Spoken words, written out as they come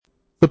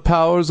The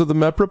powers of the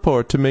MEP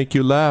report to make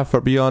you laugh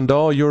are beyond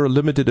all your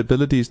limited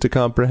abilities to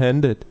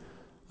comprehend it.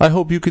 I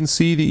hope you can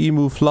see the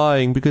emu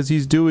flying because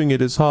he's doing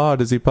it as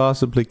hard as he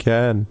possibly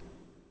can.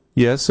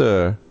 Yes,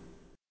 sir.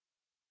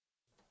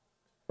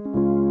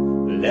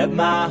 Left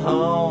my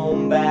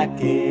home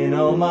back in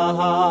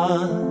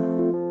Omaha.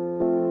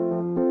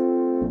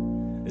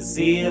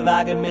 See if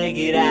I can make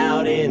it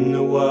out in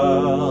the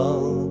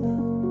world.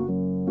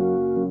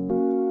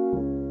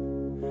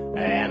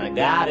 And I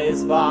got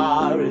as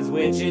far as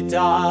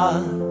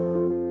Wichita.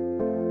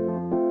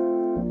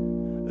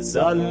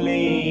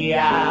 Suddenly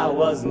I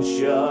wasn't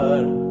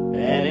sure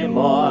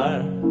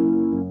anymore.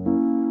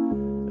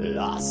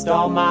 Lost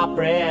all my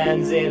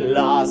friends in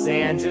Los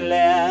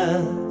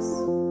Angeles.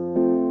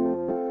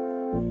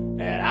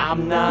 And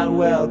I'm not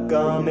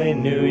welcome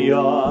in New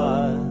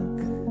York.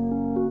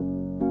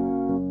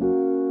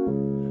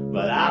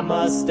 But I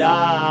must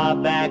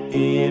start back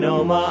in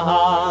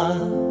Omaha,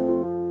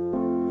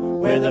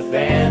 where the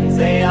fans,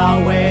 they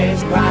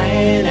always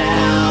crying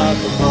out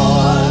for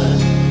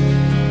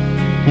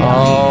more.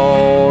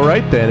 All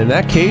right, then. In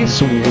that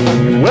case,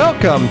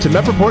 welcome to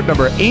MEP Report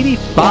number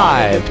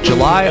 85,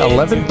 July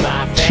 11th,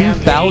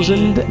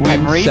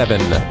 2007.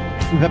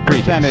 The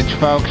percentage,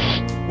 folks.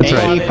 That's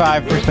right.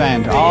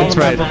 85%. All That's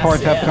the right.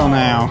 reports up till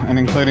now, and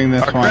including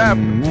this one.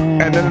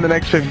 And then the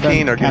next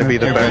 15 are going to be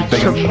the best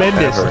thing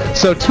Tremendous. ever.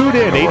 So tune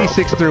in,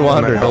 86 through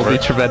 100. It'll be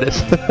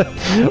tremendous.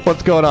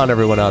 What's going on,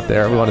 everyone out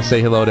there? We want to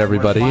say hello to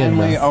everybody.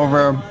 Finally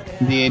over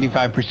the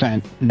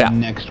 85%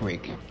 next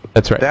week.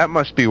 That's right. That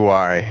must be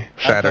why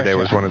Saturday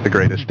was one of the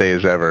greatest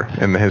days ever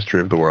in the history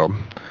of the world.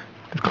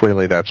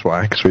 Clearly that's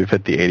why, because we've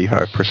hit the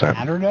 85%.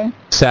 Saturday?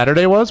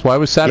 Saturday was? Why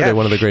was Saturday Yes.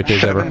 one of the great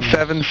days ever?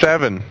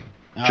 777.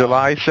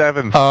 July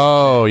 7th.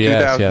 Oh,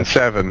 yes,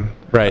 2007. yes.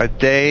 Right. A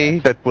day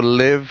that will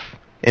live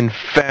in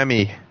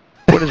infamy.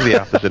 What is the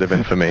opposite of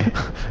infamy?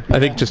 I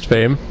think just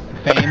fame.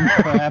 Fame,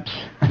 perhaps?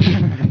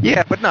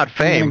 Yeah, but not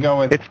fame. I'm gonna go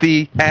with It's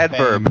the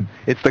adverb. fame.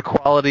 It's the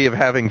quality of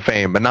having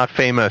fame, but not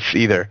famous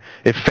either.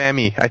 If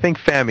fammy, I think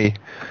fammy.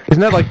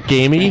 Isn't that like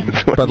gamey?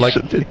 That's what But like,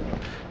 it should-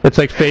 it's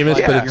like famous,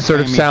 Yeah. but it sort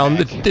of Famous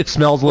sounds, pack. it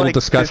smells a little Like the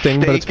disgusting,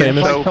 but it's steak is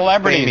famous. so Like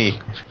celebrities.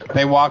 famey.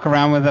 They walk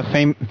around with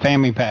a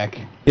family pack.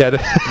 Yeah,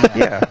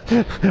 Yeah.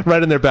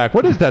 right in their back.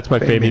 What is that's my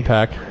famey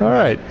pack? All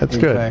right, that's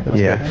good.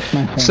 Exactly. Yeah. That's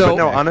my So- But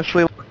no,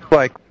 honestly,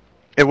 like,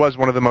 it was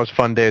one of the most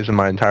fun days in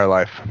my entire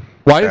life.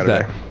 Why is Saturday.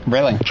 that?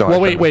 Really? July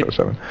Well, wait.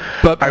 7th.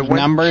 But I went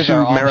Numbers to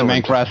are all Maryland. that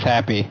make Russ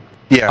happy.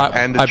 Yeah, I-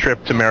 and a I-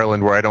 trip to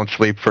Maryland where I don't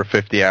sleep for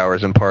 50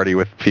 hours and party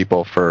with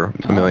people for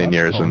a million that's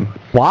years. cool. And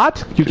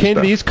what? You came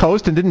to the East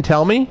Coast and didn't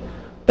tell me?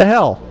 The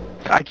hell?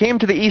 I came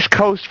to the East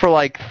Coast for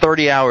like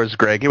 30 hours,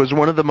 Greg. It was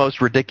one of the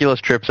most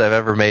ridiculous trips I've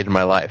ever made in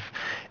my life.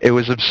 It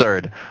was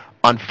absurd.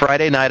 On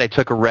Friday night, I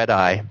took a red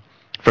eye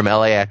from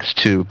LAX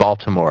to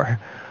Baltimore.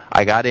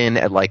 I got in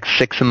at like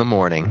 6 in the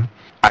morning.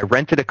 I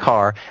rented a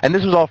car, and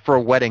this was all for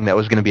a wedding that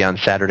was going to be on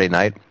Saturday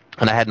night,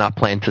 and I had not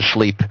planned to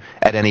sleep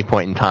at any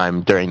point in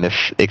time during this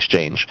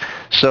exchange.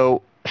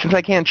 So since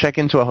I can't check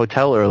into a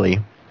hotel early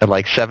at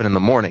like 7 in the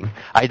morning,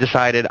 I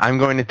decided I'm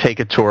going to take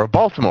a tour of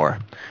Baltimore,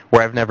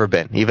 where I've never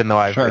been, even though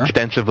I've Sure.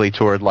 extensively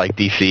toured like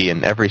D.C.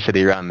 and every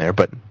city around there,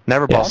 but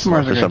never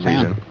Baltimore Baltimore's for a some good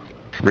town. reason.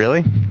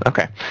 Really?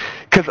 Okay.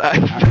 Because I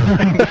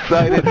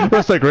decided...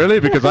 It's like, really?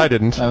 Because I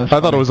didn't. That was I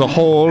thought it was a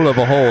hole of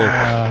a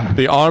hole.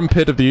 The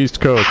armpit of the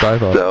East Coast, I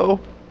thought. So,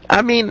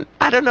 I mean,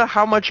 I don't know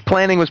how much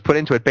planning was put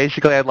into it.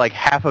 Basically, I had like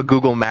half a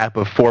Google map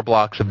of 4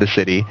 blocks of the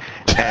city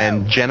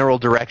and general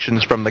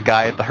directions from the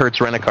guy at the Hertz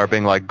rent-a-car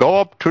being like,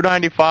 go up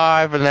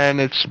 295 and then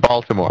it's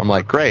Baltimore. I'm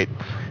like, great.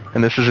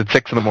 And this is at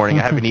 6 in the morning.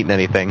 I haven't eaten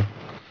anything.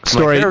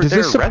 Story, there- does there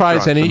this are surprise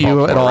restaurants any of in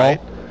you at all? Baltimore, right?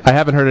 I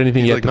haven't heard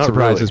anything yet like, that not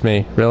surprises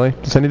me. Really?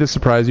 Does any of this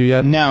surprise you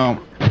yet? No.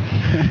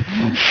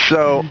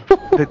 So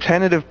the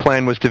tentative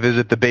plan was to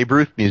visit the Babe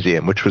Ruth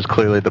Museum, which was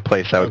clearly the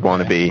place I would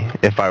want to be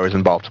if I was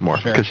in Baltimore,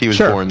 Sure. because he was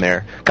Sure. born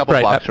there, a couple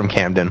Right, blocks from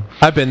Camden.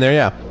 I've been there,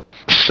 yeah.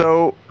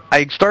 So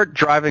I start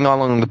driving all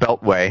along the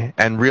Beltway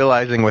and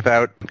realizing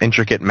without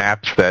intricate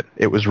maps that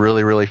it was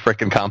really, really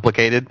frickin'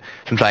 complicated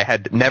since I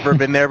had never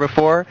been there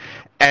before.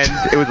 And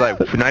it was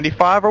like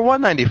 95 or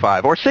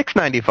 195 or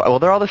 695. Well,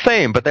 they're all the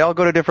same, but they all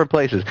go to different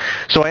places.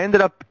 So I ended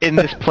up in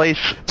this place,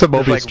 It's a this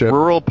Mobius like strip.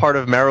 rural part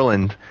of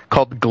Maryland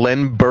called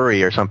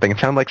Glenbury or something. It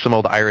sounded like some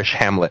old Irish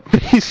Hamlet.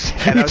 He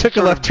And I took was a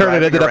sort left of turn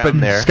and driving ended up around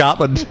in there.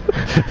 Scotland.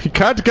 You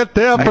can't get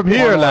there from here,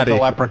 More like laddie. a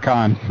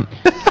leprechaun.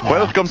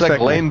 Welcome to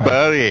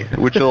Glenbury.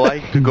 Would you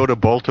like to go to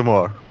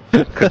Baltimore?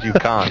 Because you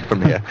can't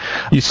from here.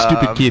 You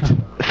stupid kid.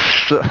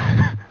 So,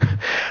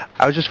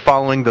 I was just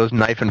following those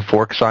knife and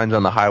fork signs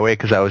on the highway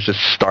because I was just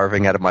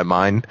starving out of my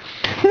mind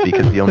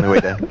because the only way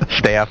to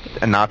stay up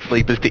and not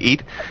sleep is to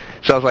eat.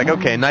 So I was like,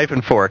 okay, knife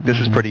and fork. This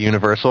is pretty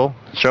universal.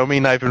 Show me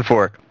knife and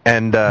fork.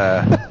 And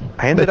I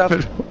ended up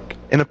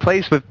in a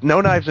place with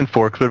no knives and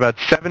forks, but about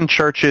 7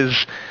 churches,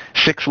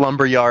 6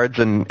 lumber yards,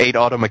 and 8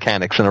 auto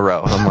mechanics in a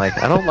row. I'm like,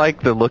 I don't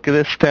like the look of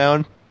this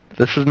town.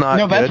 This is not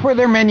No, good. that's where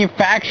they're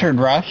manufactured,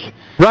 Russ.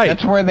 Right.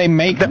 That's where they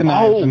make the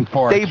knives and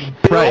forks. They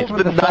build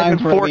the knife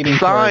and fork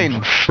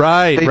signs.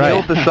 Right, They right.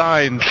 build the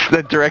signs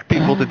that direct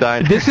people to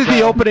dine. This is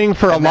the opening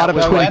for a And lot that of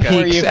was Twin like- Peaks That's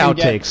where you can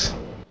outtakes.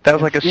 That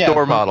was like a Yeah,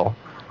 store so- model.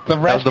 The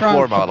That was the restaurant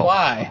floor model.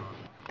 supply.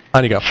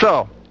 On you go.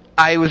 So,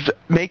 I was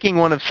making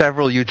one of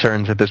several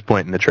U-turns at this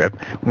point in the trip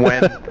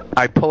when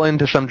I pull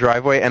into some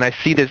driveway and I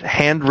see this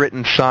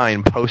handwritten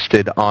sign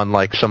posted on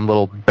like some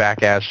little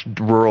back-ass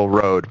rural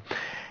road.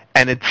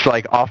 And it's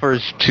like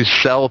offers to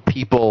sell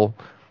people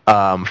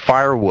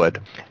firewood.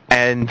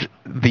 And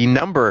the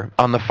number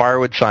on the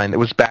firewood sign, it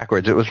was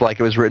backwards. It was like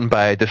it was written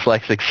by a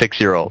dyslexic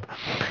 6-year-old.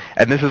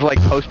 And this is like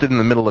posted in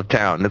the middle of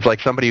town. It's like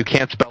somebody who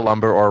can't spell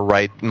lumber or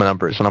write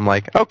numbers. And I'm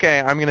like,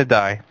 okay, I'm going to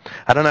die.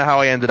 I don't know how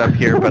I ended up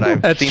here, but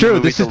I've That's seen true. the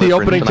movie This is the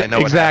Deliverance, opening. and I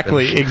know what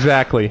Exactly. happens.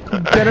 Exactly.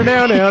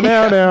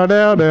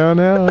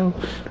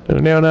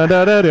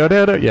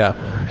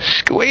 Yeah.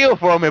 Squeal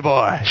for me,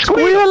 boy.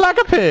 Squeal like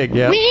a pig.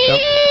 Yeah.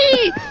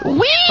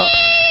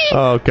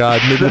 Oh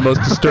God, maybe the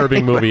most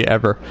disturbing movie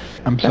ever.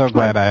 I'm so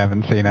glad I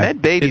haven't seen it.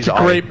 Ned Beatty's It's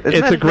a great. awesome. Isn't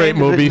It's that a his great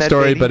name? Is it movie Ned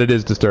story, Beatty? but it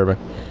is disturbing.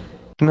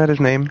 Isn't that his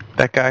name?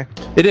 That guy?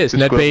 It is. Who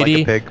Ned squealed like a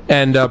Beatty pig.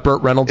 and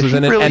Burt Reynolds Is is he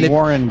in it. really And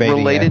Warren Beatty,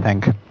 related? I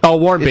think. oh,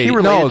 Warren Is Beatty. he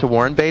related No, to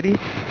Warren Beatty?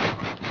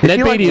 Ned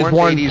he Beatty like is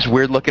Warren Beatty's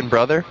weird-looking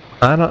brother?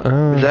 I don't.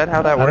 Is that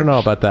how that I don't know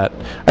works? about that.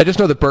 I just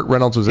know that Burt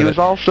Reynolds was He in was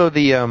it. also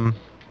the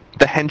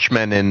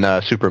henchman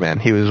in Superman.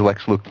 He was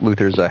Lex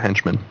Luthor's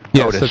henchman.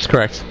 Yes, Otis. that's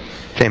correct.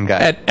 Same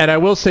guy. And I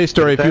will say,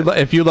 Story, Is that-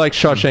 if you like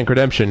Shawshank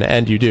Redemption,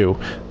 and you do,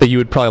 that you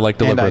would probably like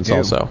And I Deliverance do.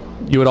 also.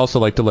 You would also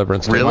like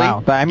Deliverance. too. Really?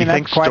 Wow. I mean, you that's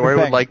think quite a Story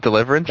would thing. like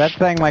Deliverance? That's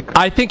saying like.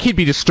 I think he'd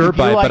be disturbed If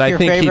you by it, like but I your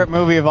think favorite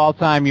movie of all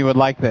time, you would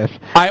like this.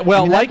 that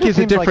Like is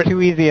a different. Like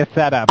too easy a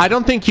setup. I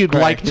don't think you'd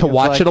Greg. like to It's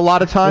watch like, it a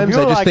lot of times. If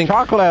you I just like think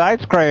chocolate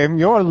ice cream,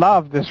 you'll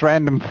love this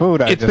random food.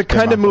 it's the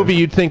kind of movie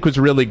you'd think was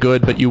really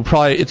good, but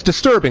it's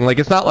disturbing. Like,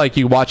 it's not like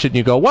you watch it and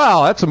you go,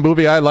 wow, that's a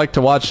movie I like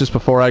to watch just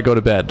before I go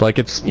to bed. Like,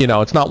 it's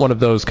not one of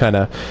those kind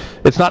of,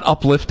 it's not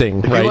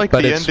uplifting, if right? you like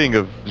but the it's, ending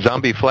of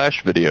Zombie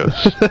Flash videos,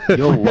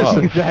 you'll love.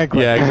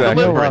 Exactly. Yeah,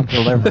 exactly. You'll love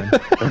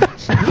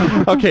Deliverance.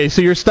 okay,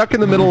 so you're stuck in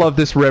the middle of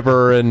this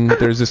river, and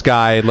there's this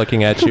guy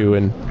looking at you,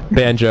 and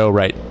banjo,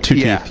 right? Two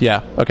Yeah. teeth,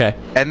 yeah, okay.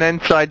 And then,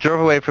 so I drove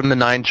away from the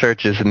 9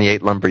 churches and the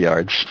 8 lumber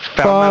yards,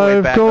 found my way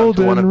 5 back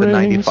onto one of the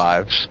golden rings.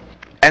 95s.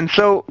 And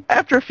so,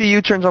 after a few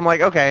U-turns, I'm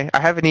like, okay,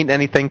 I haven't eaten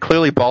anything.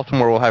 Clearly,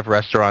 Baltimore will have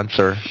restaurants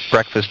or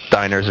breakfast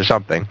diners or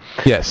something.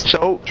 Yes.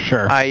 So,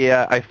 Sure.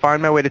 I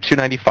find my way to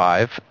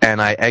 295,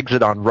 and I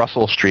exit on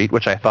Russell Street,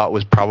 which I thought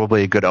was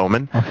probably a good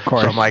omen. Of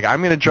course. So I'm like,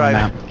 I'm going to drive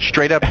Yeah.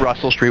 straight up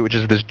Russell Street, which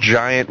is this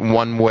giant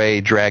one-way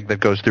drag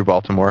that goes through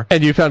Baltimore.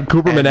 And you found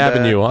Cooperman And,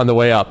 Avenue on the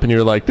way up, and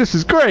you're like, this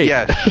is great.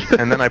 Yes,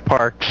 and then I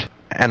parked,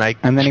 and I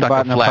And then he stuck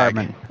bought a an flag.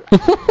 apartment.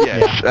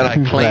 Yes, and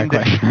I claimed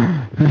it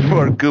for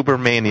For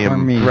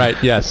Goobermanium, me.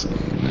 Right, yes.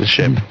 the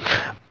ship.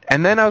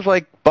 And then I was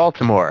like,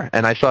 Baltimore,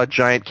 and I saw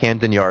giant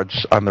Camden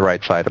Yards on the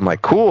right side. I'm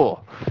like,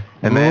 cool.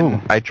 And then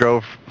Ooh. I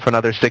drove for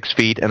another 6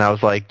 feet, and I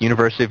was like,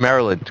 University of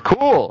Maryland,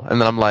 cool.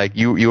 And then I'm like,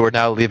 you are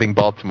now leaving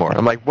Baltimore.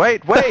 I'm like,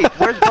 wait,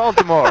 where's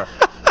Baltimore?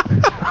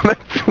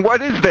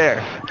 What is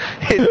there?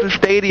 It's a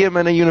stadium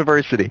and a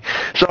university.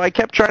 So I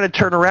kept trying to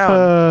turn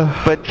around,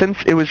 but since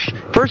it was,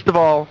 first of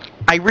all,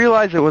 I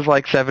realized it was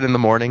like 7 in the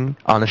morning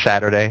on a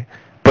Saturday,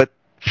 but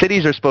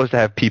cities are supposed to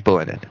have people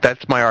in it.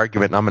 That's my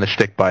argument, and I'm going to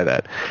stick by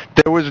that.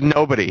 There was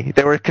nobody.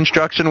 There were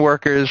construction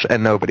workers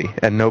and nobody,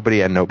 and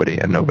nobody, and nobody,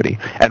 and nobody.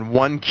 And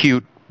one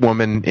cute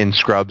woman in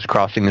scrubs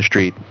crossing the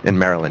street in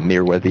Maryland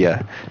near where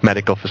the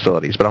medical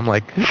facilities. But I'm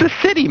like, this is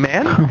a city,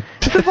 man.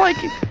 This is like...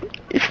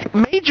 It's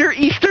major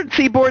Eastern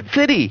Seaboard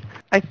city.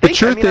 I think.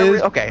 truth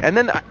is- okay, and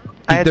then I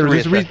had to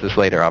There's a reassess this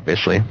later,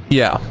 obviously.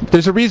 Yeah,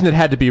 there's a reason it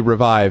had to be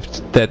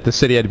revived, that the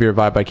city had to be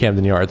revived by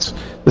Camden Yards.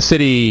 The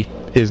city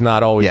has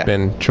not always Yeah.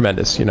 been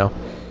tremendous, you know.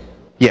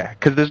 Yeah,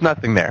 because there's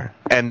nothing there.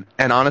 And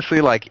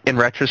honestly, like in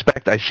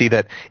retrospect, I see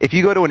that if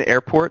you go to an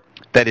airport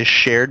that is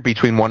shared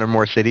between one or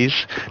more cities,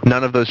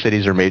 none of those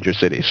cities are major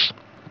cities.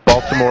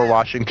 Baltimore,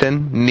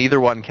 Washington, neither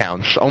one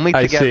counts. Only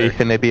I together see.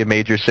 can they be a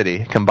major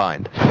city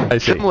combined. I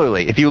see.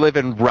 Similarly, if you live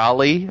in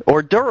Raleigh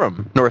or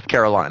Durham, North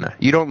Carolina,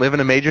 you don't live in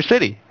a major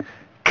city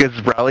because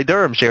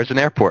Raleigh-Durham shares an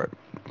airport.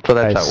 So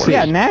that's I how it works. see.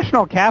 Yeah,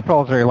 national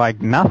capitals are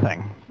like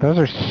nothing. Those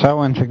are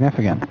so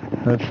insignificant.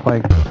 That's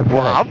like, Well,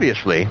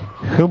 obviously.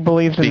 who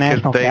believes in because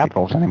national they-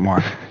 capitals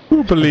anymore?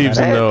 Who believes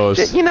in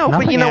those? You know, but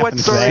you Nothing know what,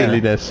 happens Story? there.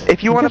 Silliness.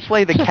 If you want to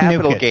play the just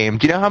capital nuke it. game,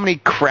 do you know how many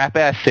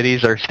crap-ass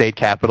cities are state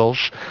capitals?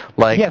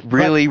 Like, Yes, but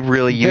really,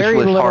 really very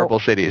useless, little horrible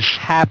cities.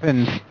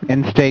 happens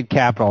in state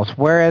capitals,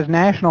 whereas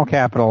national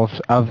capitals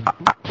of,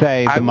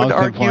 say, I the would most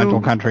argue-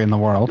 influential country in the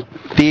world.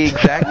 The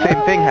exact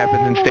same thing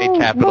happens in state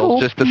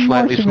capitals, just a more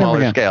slightly smaller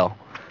significant. scale.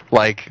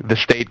 Like, the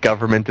state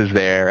government is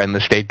there, and the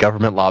state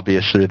government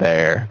lobbyists are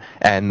there,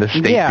 and the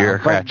state Yeah,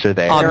 bureaucrats but are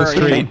there. On the they're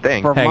street, Same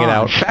thing. Vermont, hanging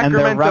out. and they're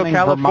Sacramento, running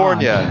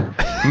California,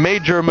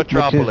 major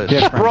metropolis,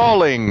 different.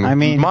 sprawling, I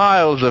mean-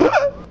 miles of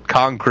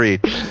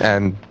concrete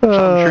and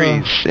some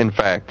trees, in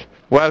fact.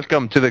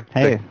 Welcome to the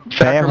Hey, they have a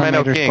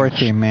Sacramento major sports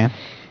Kings. team, man.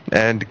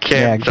 And Yeah, so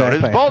does exactly.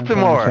 That's what I'm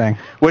Baltimore. saying.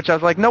 Which I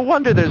was like, no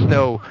wonder there's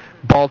no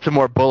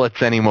Baltimore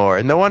Bullets anymore,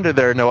 and no wonder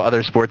there are no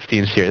other sports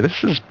teams here.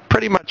 This is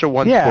pretty much a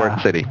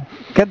one-sport city.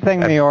 Good thing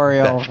the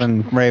Orioles That's-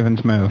 and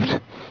Ravens moved.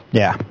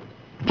 Yeah.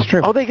 It's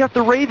true. Oh, they got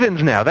the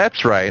Ravens now.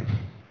 That's right.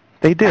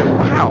 They do.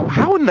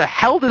 How in the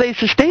hell do they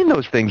sustain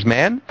those things,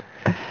 man?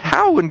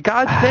 How in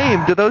God's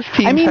name do those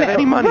teams have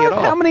any money at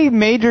all? How many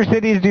major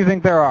cities do you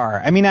think there are?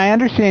 I mean, I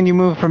understand you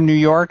moved from New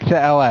York to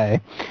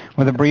L.A.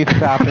 with a brief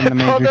stop in the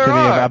major there city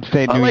are. of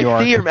upstate New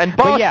LAC York. and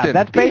But yeah, Boston.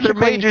 that's These are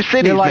basically major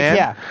cities, you're like, man.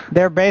 Yeah,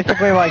 they're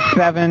basically like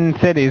 7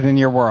 cities in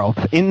your world.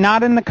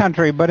 Not in the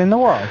country, but in the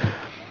world.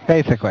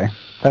 Basically,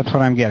 that's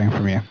what I'm getting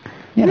from you.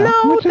 You know,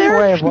 No, which is a way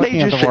they're of looking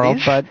major at the world,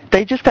 cities. but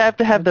They just have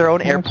to have their own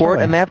That's airport,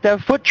 right. and they have to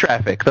have foot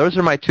traffic. Those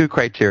are my 2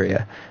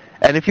 criteria.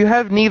 And if you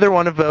have neither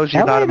one of those,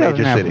 you're LA not a major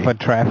doesn't have city. foot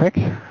traffic.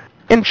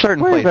 In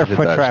certain Where is places there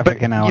foot it does. traffic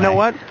But in LA? you know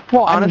what?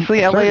 Well, I mean, honestly,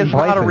 LA is certain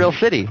not a places. real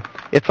city.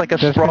 It's like a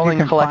Just 'cause you sprawling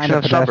can collection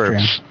find of a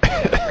pedestrian.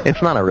 suburbs.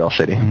 It's not a real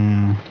city.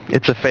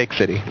 It's a fake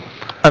city.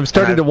 I'm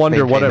starting to I've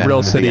wonder what maintained a that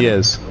real from the city beginning.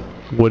 is.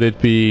 Would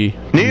it be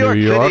New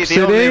York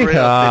City, the only real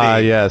Ah,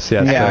 city. yes, Yeah,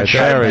 right,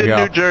 there we Trenton, go.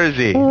 New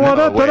Jersey. What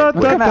No, up, wait. what up,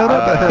 What kind of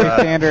arbitrary Uh,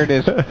 standard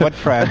is foot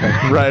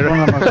traffic? Right, It's one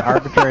of the most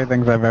arbitrary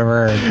things I've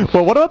ever heard.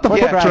 Well, what about the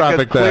Foot foot traffic? traffic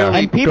Because there? clearly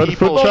And people Go to foot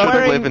people traffic?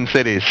 shouldn't live in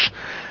cities.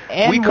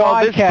 We call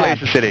this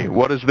place a city.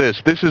 What is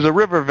this? This is a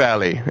river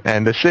valley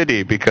and a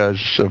city because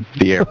of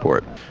the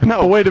airport. No,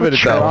 But wait a minute,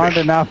 There though. aren't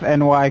enough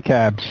NY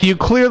cabs. You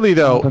clearly,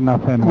 though, Not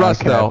enough NY Russ,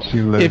 though, cabs,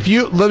 you lose. if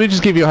you, let me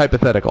just give you a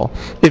hypothetical.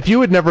 If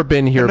you had never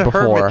been here In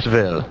before,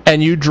 Hermitsville.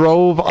 and you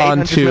drove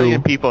 800 million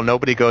onto, people,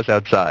 nobody goes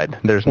outside.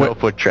 There's no Wait.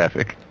 foot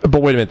traffic.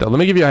 but wait a minute, though, let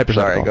me give you a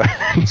hypothetical. Sorry, go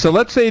ahead. So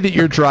let's say that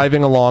you're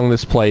driving along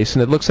this place,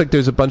 and it looks like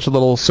there's a bunch of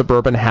little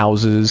suburban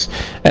houses,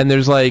 and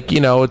there's like,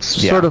 you know,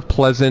 it's Yeah. sort of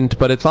pleasant,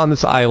 but it's on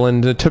this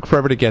island, and it took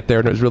forever to get there,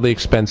 and it was really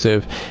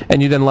expensive,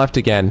 and you then left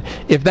again.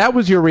 If that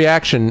was your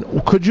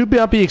reaction, could you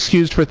not be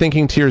excused for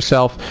thinking to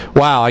yourself,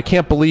 wow, I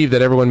can't believe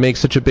that everyone makes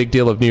such a big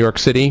deal of New York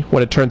City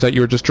when it turns out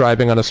you were just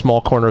driving on a small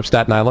corner of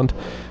Staten Island?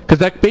 Because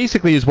that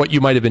basically is what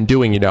you might have been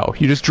doing, you know.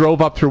 You just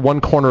drove up through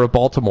one corner of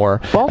Baltimore,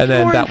 and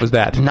then that was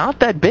that. Not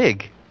that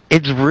big.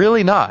 It's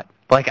really not.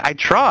 Like, I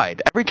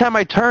tried. Every time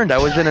I turned, I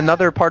was in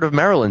another part of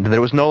Maryland, and it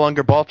was no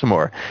longer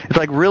Baltimore. It's,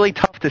 like, really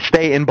tough to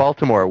stay in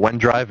Baltimore when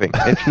driving.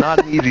 It's not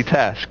an easy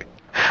task.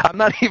 I'm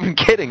not even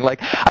kidding. Like,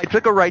 I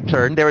took a right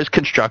turn. There was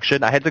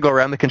construction. I had to go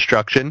around the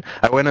construction.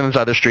 I went on this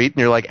other street, and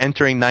you're, like,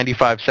 entering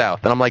 95 South.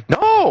 And I'm like,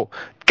 no!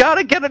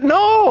 Gotta get it,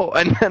 no!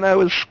 And then I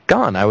was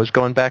gone. I was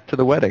going back to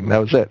the wedding. That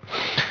was it.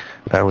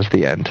 That was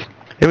the end.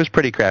 It was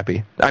pretty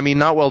crappy. I mean,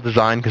 not well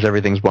designed because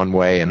everything's one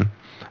way, and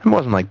it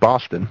wasn't like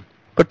Boston,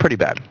 but pretty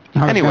bad.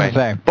 I was Anyway,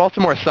 gonna say.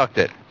 Baltimore sucked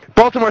it.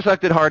 Baltimore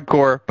sucked it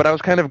hardcore, but I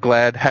was kind of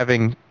glad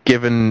having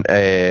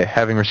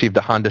received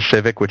a Honda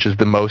Civic, which is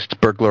the most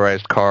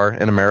burglarized car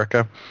in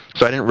America.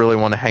 So I didn't really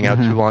want to hang out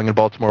too long in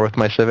Baltimore with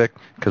my Civic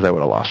because I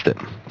would have lost it.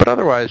 But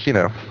otherwise, you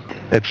know,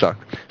 it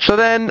sucked. So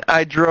then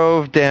I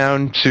drove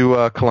down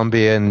to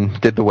Columbia and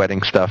did the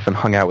wedding stuff and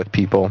hung out with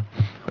people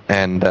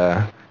and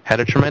had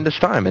a tremendous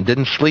time and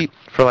didn't sleep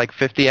for like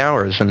 50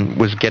 hours and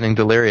was getting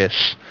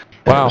delirious.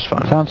 And Wow. It was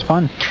fun. Sounds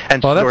fun.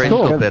 And Well, that's Story's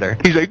cool. still bitter.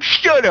 He's like,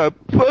 shut up.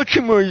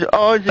 Baltimore's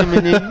awesome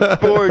and in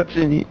sports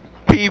and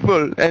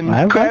people and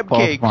I crab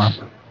like cakes.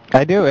 Baltimore.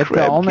 I do. It's the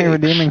Crab only cakes.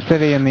 redeeming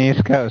city in the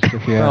East Coast,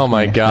 if you ask Oh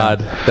my me. God,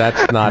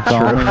 that's not It's the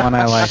only true. one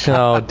I like.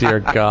 Oh dear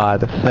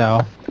God.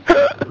 So,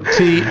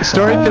 See,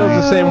 Story feels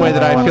the same way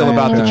that I feel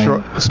about Right.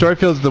 Detroit. Story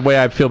feels the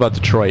way I feel about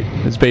Detroit.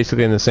 It's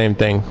basically in the same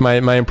thing. My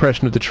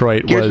impression of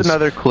Detroit Here's was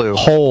another clue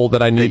hole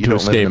that I that need you to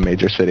don't live in escape. a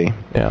major city.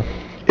 Yeah.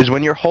 Is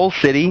when your whole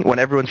city, when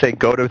everyone say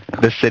go to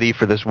the city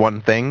for this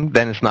one thing,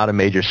 then it's not a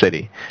major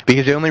city.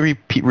 Because the only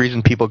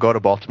reason people go to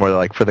Baltimore is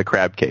like for the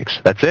crab cakes.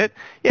 That's it?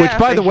 Yeah, Which,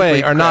 by the way,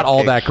 basically are not crab all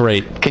cakes. that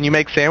great. Can you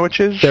make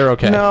sandwiches? They're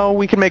okay. No,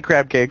 we can make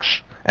crab cakes.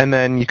 And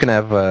then you can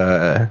have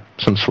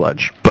some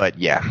sludge. But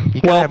yeah, you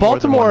can Well, have more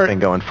than Baltimore- one thing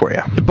going for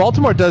you.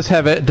 Baltimore does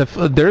have it.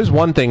 There is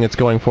one thing that's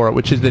going for it,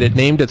 which is that it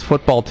named its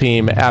football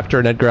team after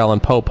an Edgar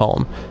Allan Poe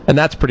poem, and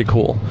that's pretty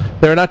cool.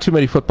 There are not too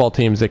many football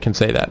teams that can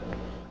say that.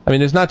 I mean,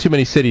 there's not too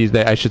many cities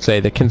that I should say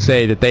that can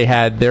say that they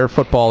had their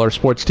football or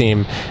sports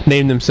team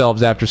name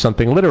themselves after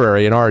something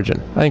literary in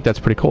origin. I think that's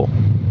pretty cool.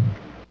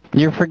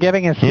 you're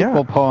forgetting a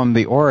sequel poem,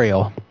 The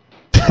Oriole.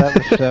 That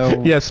was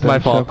so. Yes, that my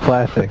was fault. So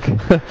classic.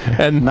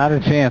 and Not a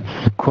chance.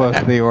 Quote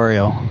The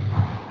Oriole.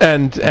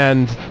 and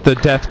the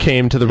death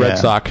came to the Red Yeah.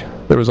 Sox.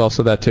 There was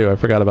also that too. I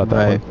forgot about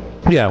that Right.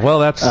 one. Yeah, well,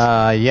 that's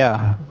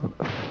Yeah.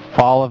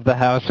 Fall of the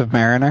House of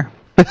Mariner.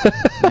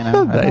 You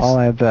know, Nice. it all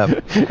adds up.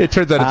 it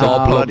turns out it's all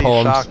Poe Bloody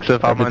poems. Socks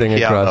of Everything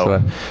across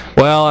Amontillado.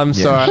 the. Well, I'm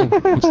sorry.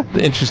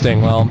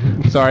 Interesting. Well,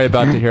 sorry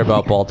about to hear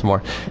about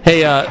Baltimore.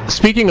 Hey,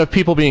 speaking of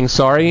people being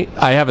sorry,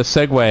 I have a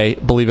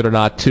segue, believe it or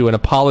not, to an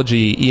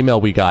apology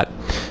email we got,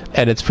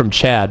 and it's from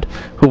Chad,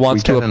 who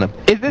wants to.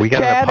 Is this we got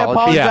Chad an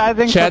apology?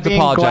 apologizing Yeah, Chad's for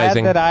being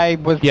apologizing. glad that I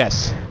was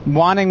Yes.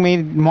 wanting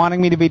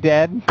me to be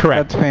dead?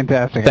 Correct. That's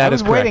fantastic. That I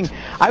was is correct. waiting.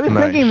 I was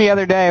Nice. thinking the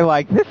other day,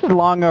 like, this is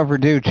long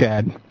overdue,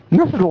 Chad.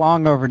 This is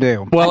long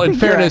overdue. Well, I in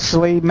think you fairness-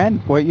 actually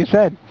meant what you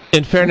said.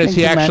 In fairness,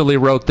 he actually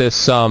wrote this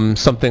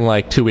something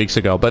like 2 weeks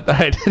ago, but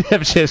I didn't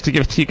have a chance to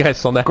give it to you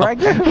guys till now. Greg,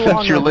 this is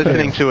Since you're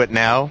listening to it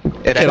now,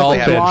 it all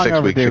actually happened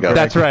 6 weeks ago.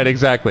 That's right,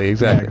 exactly.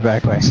 Yeah,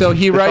 exactly. So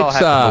he This all writes,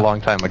 happened a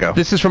long time ago.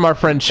 this is from our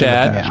friend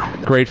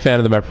Chad, great fan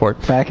of the Met Report.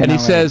 And he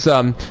says,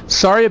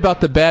 sorry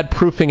about the bad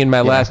proofing in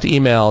my last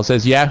emails,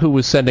 as Yahoo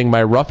was sending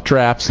my rough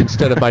drafts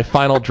instead of my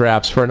final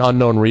drafts for an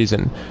unknown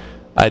reason.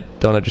 I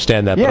don't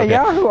understand that. Yeah, but okay.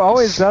 Yahoo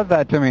always does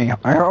that to me.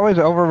 I always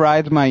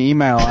overrides my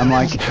email. I'm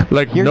like,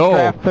 here's no,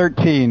 draft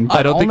 13.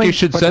 I don't think you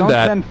should send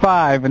that. Don't send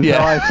 5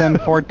 until I send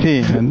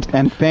 14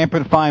 and stamp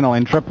it final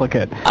in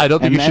triplicate. I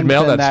don't think you should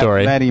mail that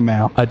story. That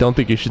email. I don't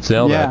think you should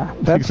mail that.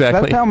 Yeah,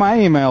 exactly. That's how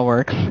my email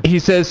works. He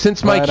says,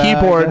 since my But,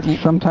 keyboard...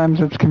 sometimes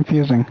it's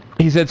confusing.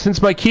 He said,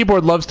 since my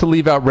keyboard loves to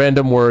leave out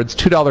random words,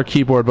 $2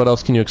 keyboard, what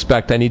else can you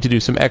expect? I need to do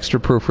some extra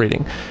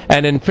proofreading.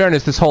 And in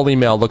fairness, this whole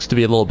email looks to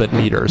be a little bit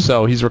neater,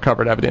 so he's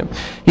recovered everything.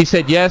 He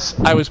said, yes,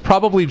 I was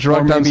probably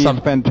drugged on some...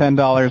 Or maybe he spent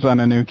 $10 on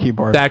a new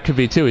keyboard. That could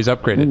be, too. He's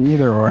upgraded.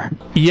 Either or.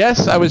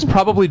 Yes, I was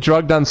probably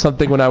drugged on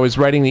something when I was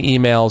writing the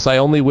emails. I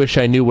only wish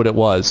I knew what it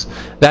was.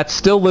 That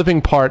still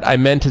living part I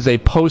meant as a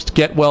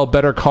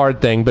post-get-well-better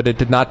card thing, but it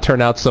did not turn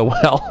out so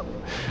well.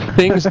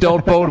 Things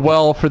don't bode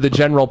well for the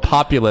general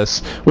populace,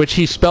 which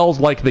he spells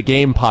like the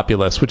game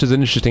Populous, which is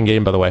an interesting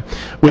game, by the way,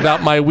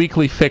 without my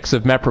weekly fix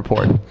of Met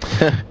Report.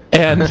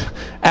 And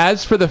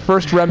as for the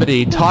first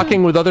remedy,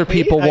 talking with other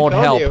people won't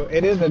help.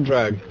 It is a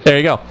drug. There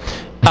you go.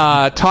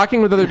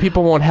 Talking with other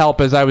people won't help,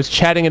 as I was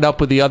chatting it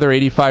up with the other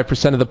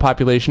 85% of the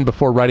population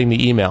before writing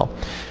the email.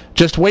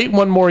 Just wait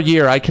one more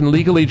year, I can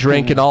legally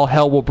drink and all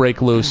hell will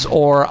break loose,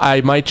 or I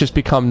might just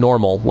become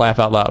normal, laugh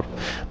out loud.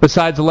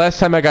 Besides, the last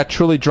time I got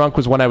truly drunk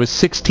was when I was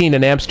 16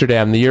 in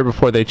Amsterdam, the year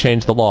before they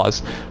changed the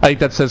laws. I think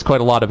that says quite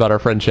a lot about our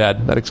friend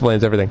Chad. That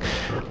explains everything.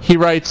 He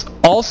writes,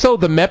 also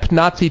the MEP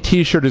Nazi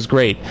t-shirt is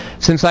great,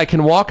 since I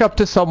can walk up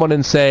to someone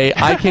and say,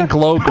 I can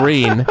glow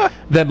green,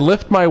 then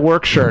lift my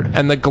work shirt,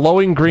 and the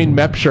glowing green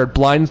MEP shirt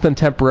blinds them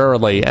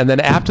temporarily, and then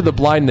after the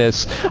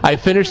blindness, I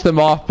finish them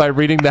off by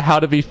reading the How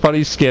to Be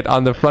Funny skit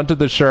on the front of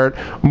the shirt,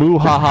 moo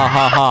ha ha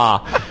ha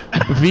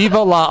ha.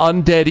 Viva la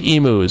undead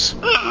emus.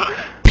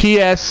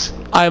 P.S.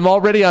 I'm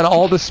already on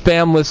all the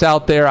spam lists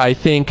out there, I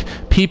think.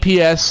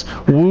 P.P.S.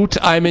 Woot,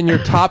 I'm in your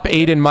top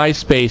 8 in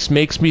MySpace.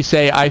 Makes me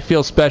say I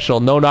feel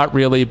special. No, not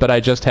really, but I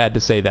just had to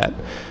say that.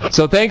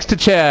 So thanks to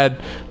Chad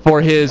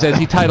for his, as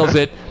he titles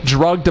it,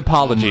 drugged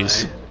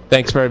apologies.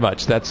 Thanks very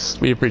much.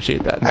 We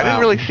appreciate that. I didn't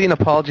really see an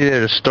apology to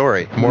the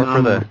story. More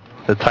for the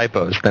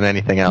typos than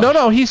anything else.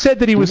 No, he said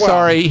that he was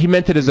sorry. He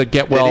meant it as a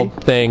get well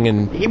thing,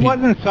 and he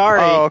wasn't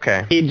sorry. Oh,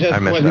 okay. He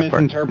just was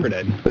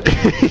misinterpreted.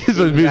 He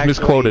was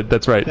misquoted.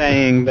 That's right.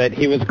 Saying that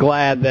he was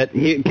glad that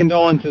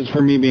condolences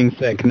for me being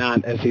sick,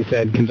 not as he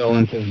said,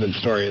 condolences that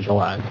story is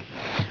alive.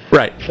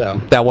 Right. So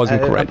that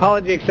wasn't correct.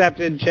 Apology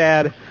accepted,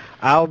 Chad.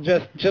 I'll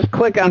just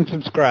click on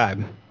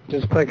subscribe.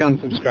 Just click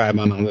on subscribe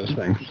on all those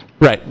things.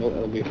 Right.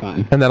 It'll be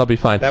fine. And that'll be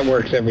fine. That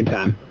works every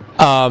time.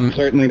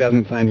 Certainly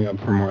doesn't sign you up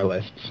for more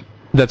lists.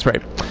 That's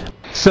right.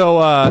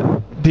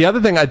 So the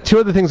other thing, 2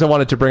 other things I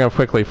wanted to bring up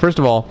quickly. First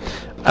of all,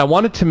 I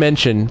wanted to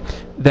mention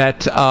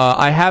that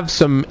I have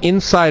some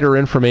insider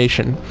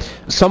information.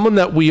 Someone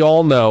that we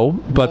all know,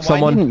 but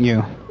why didn't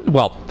you?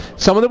 Well,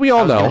 someone that we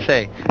all know. I was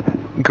going to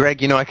say,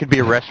 Greg, I could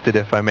be arrested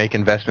if I make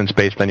investments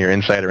based on your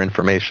insider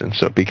information,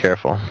 so be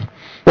careful.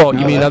 Well,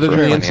 you mean other than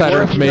the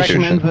insider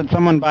information? Recommends that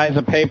someone buys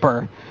a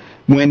paper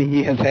when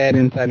he has had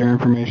insider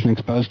information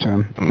exposed to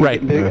him. Right.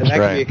 That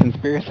could be a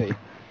conspiracy.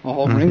 A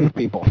whole ring of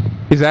people.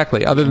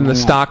 Exactly. Other than the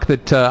stock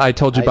that I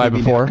told you by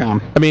before. I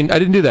mean, I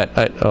didn't do that.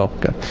 Oh,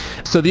 God.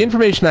 So the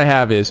information I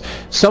have is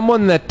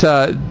someone that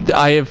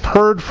I have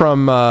heard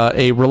from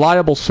a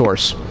reliable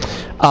source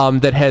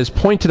that has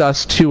pointed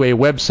us to a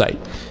website.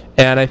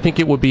 And I think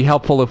it would be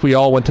helpful if we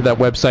all went to that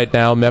website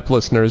now, MEP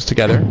listeners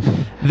together.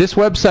 This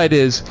website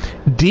is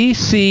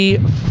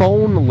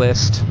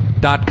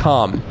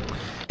dcphonelist.com.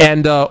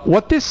 And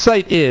what this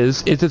site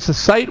is it's a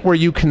site where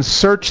you can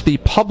search the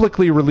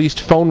publicly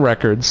released phone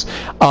records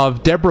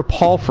of Deborah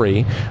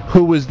Palfrey,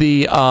 who was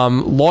the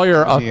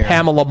lawyer of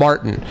Pamela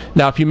Martin.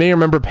 Now, if you may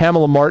remember,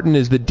 Pamela Martin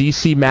is the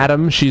D.C.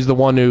 madam. She's the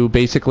one who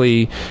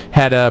basically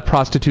had a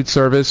prostitute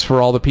service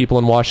for all the people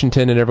in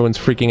Washington, and everyone's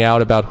freaking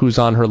out about who's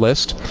on her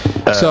list.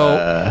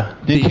 Did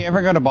she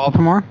ever go to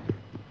Baltimore?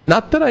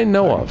 Not that I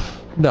know of.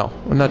 No,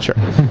 I'm not sure.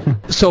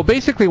 So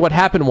basically what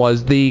happened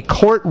was the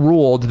court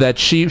ruled that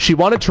she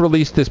wanted to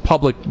release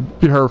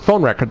her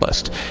phone record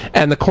list,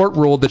 and the court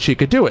ruled that she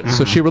could do it.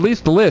 So she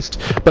released the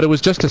list, but it was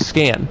just a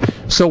scan.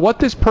 So what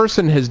this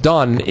person has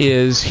done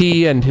is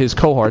he and his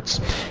cohorts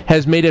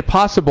has made it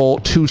possible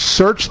to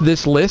search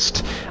this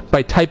list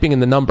by typing in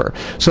the number.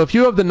 So if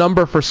you have the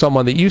number for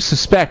someone that you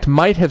suspect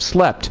might have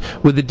slept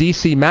with the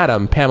D.C.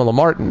 madam, Pamela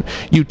Martin,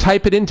 you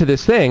type it into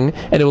this thing,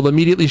 and it will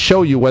immediately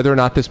show you whether or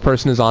not this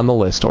person is on the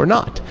list or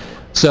not.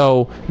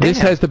 So this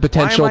Damn. has the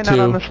potential Why am I not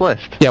on this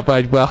list? Yeah,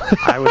 but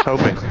I was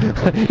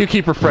hoping. you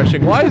keep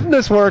refreshing. Why isn't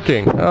this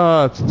working?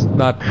 Oh, it's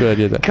not good,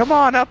 is it? Come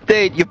on,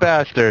 update, you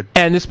bastard.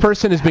 And this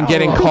person has been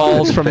getting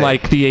calls from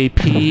like the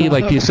AP,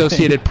 like the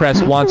Associated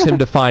Press wants him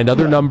to find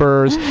other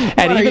numbers,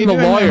 and even the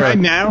lawyer. Right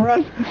now,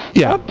 Russ?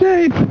 Yeah.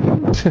 Update.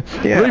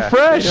 Yeah,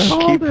 Refresh. They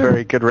don't keep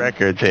very good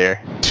records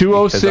here.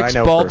 206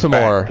 Baltimore.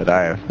 Baltimore. That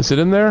I have Is it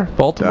in there?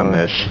 Baltimore. done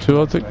this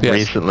 206. Yes.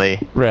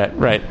 recently.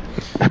 Right.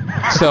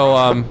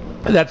 So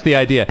that's the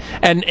idea.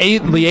 And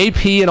the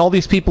AP and all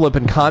these people have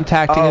been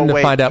contacting him to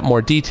wait. find out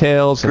more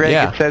details. Greg,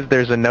 yeah. it says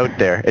there's a note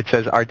there. It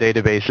says our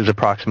database is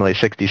approximately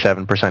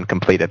 67%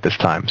 complete at this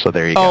time. So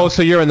there you go. Oh,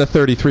 so you're in the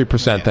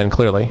 33% then,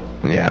 clearly.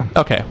 Yeah.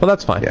 Okay, well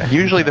that's fine. Yeah.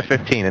 Usually the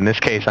 15. In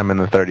this case, I'm in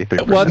the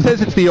 33%. Well, it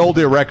says it's the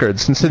older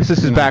records, and since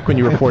this is back when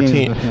you were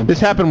 14, this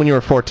happened when you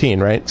were 14,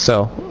 right?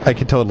 So I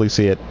could totally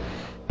see it.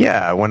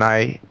 Yeah, when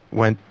I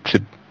went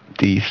to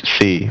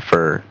D.C.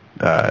 for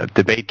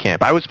debate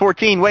camp. I was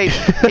 14. Wait,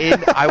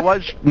 I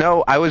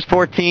was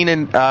 14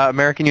 in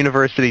American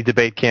University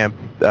debate camp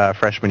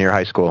freshman year of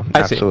high school.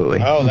 I see. Absolutely.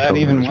 Oh, that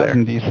Totally even was was there.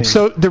 in D.C.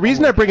 So the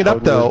reason I bring it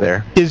up, though,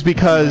 there. is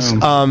because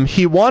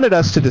he wanted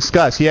us to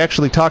discuss, he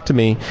actually talked to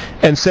me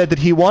and said that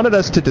he wanted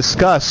us to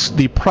discuss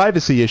the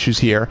privacy issues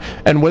here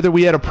and whether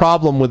we had a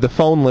problem with the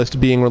phone list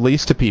being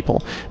released to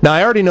people. Now,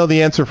 I already know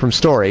the answer from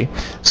Story,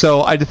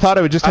 so I thought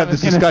I would just have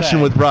this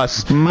discussion with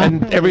Russ,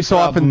 and every so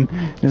often...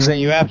 is that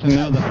you have to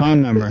know the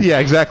phone number. Yeah,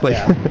 exactly.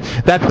 Yeah.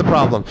 That's the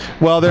problem.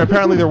 Well,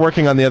 they're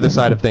working on the other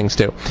side of things,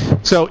 too.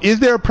 So is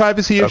there a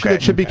privacy issue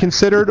that should be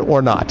considered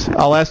or not?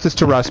 I'll ask this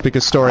to Russ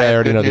because Story, I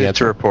already know the Good news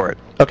answer. to report.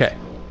 Okay.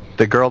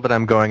 The girl that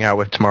I'm going out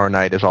with tomorrow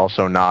night is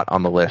also not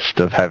on the list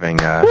of having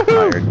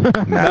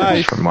hired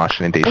managers from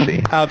Washington,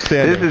 D.C.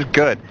 Outstanding. This is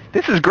good.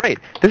 This is great.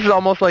 This is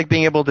almost like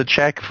being able to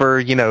check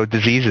for,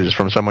 diseases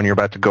from someone you're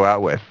about to go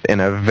out with in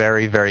a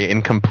very, very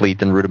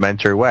incomplete and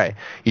rudimentary way.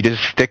 You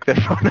just stick the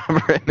phone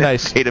number in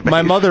Nice. the database.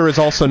 My mother is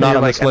also not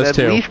on this list,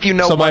 at too. least you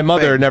know so my one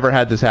mother thing. never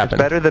had this happen.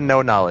 It's better than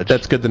no knowledge.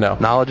 That's good to know.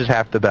 Knowledge is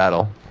half the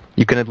battle.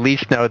 You can at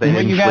least know that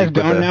What you you guys sleep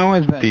with don't a know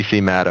is that D.C.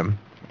 madam.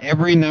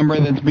 every number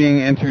that's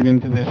being entered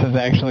into this is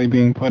actually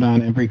being put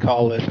on every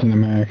call list in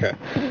America.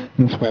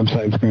 This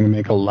website's going to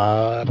make a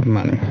lot of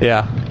money.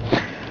 Yeah.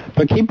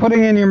 But keep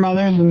putting in your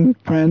mothers and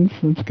friends.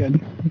 That's good.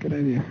 Good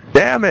idea.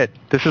 Damn it!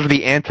 This is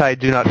the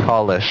anti-do not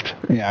call list.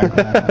 Yeah,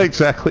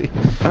 exactly. Exactly.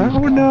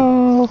 Oh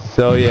no!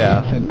 So,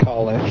 yeah. Said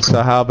call list.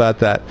 So how about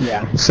that?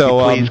 Yeah.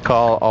 So, Please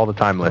call all the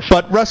time list.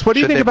 but Russ, what do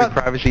you Should think there about...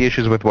 be privacy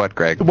issues with what,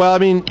 Greg? Well, I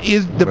mean,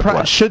 is the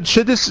what? should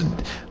this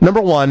number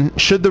one,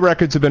 should the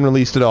records have been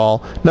released at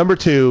all? Number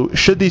two,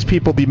 should these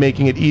people be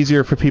making it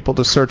easier for people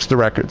to search the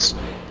records?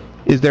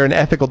 Is there an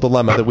ethical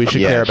dilemma that we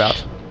should care Yes.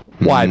 about?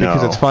 Why? No.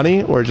 Because it's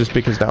funny, or just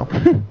because no?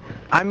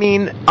 I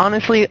mean,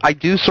 honestly, I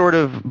do sort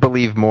of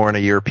believe more in a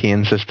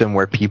European system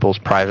where people's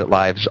private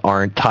lives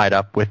aren't tied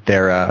up with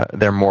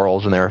their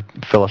morals and their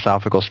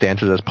philosophical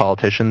stances as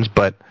politicians,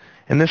 but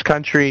in this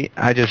country,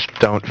 I just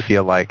don't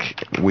feel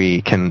like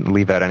we can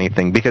leave out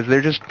anything because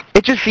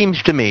it just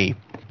seems to me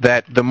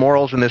that the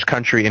morals in this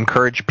country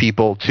encourage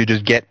people to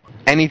just get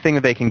anything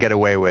that they can get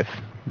away with,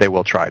 they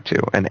will try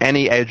to. And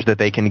any edge that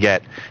they can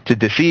get to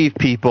deceive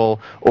people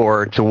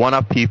or to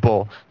one-up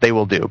people, they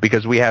will do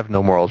because we have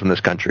no morals in this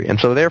country. And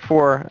so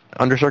therefore,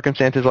 under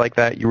circumstances like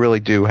that, you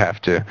really do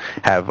have to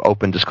have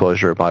open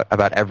disclosure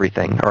about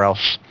everything or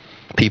else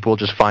people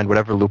just find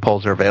whatever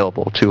loopholes are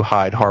available to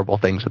hide horrible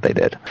things that they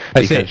did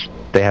because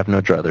they have no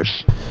druthers.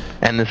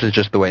 And this is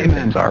just the way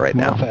things are right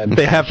now. Well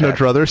They have no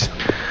druthers.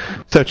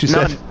 Is that what you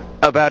said? None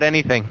about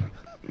anything.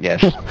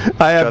 Yes.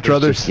 I have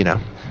druthers.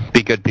 Just,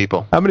 be good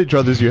people. How many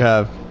druthers do you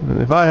have?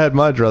 If I had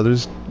my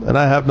druthers, and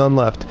I have none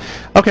left.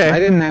 Okay. I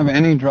didn't have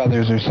any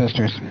brothers or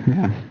sisters.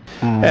 Yeah.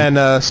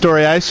 And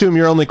Story, I assume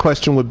your only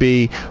question would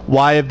be,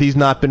 why have these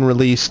not been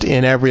released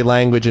in every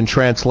language and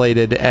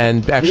translated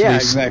and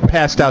actually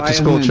passed out to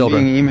school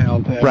children? Being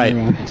emailed to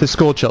everyone? To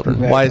school children.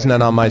 Exactly. Why isn't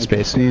that on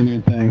MySpace?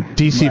 Standard thing.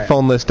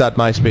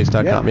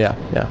 dcphonelist.myspace.com. Yeah.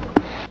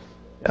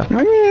 I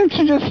mean, it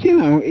should just,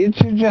 it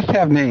should just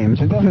have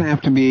names. It doesn't have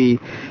to be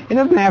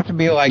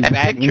like And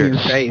that pictures. in your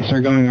face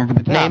or going over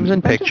the top. Names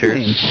and But just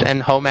pictures names.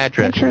 and home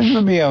addresses Pictures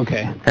would be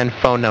okay. and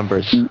phone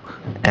numbers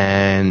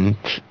and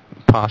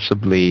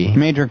possibly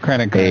Major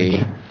credit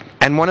cards.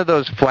 and one of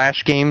those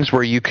flash games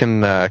where you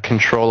can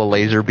control a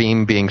laser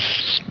beam being,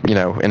 in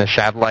a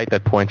satellite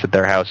that points at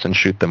their house and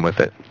shoot them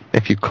with it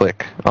if you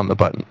click on the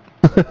button.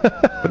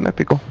 Wouldn't that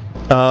be cool?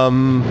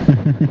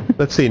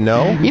 Let's see,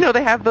 no?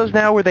 They have those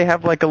now where they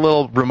have like a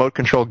little remote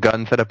control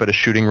gun set up at a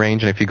shooting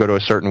range, and if you go to a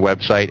certain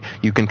website,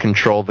 you can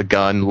control the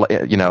gun,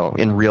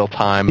 in real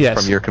time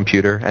from your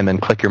computer, and then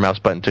click your mouse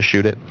button to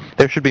shoot it.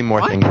 There should be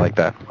more things like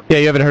that. Yeah,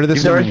 you haven't heard of this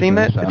You've never story? seen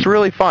that? It's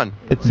really fun.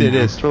 It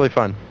is. It's really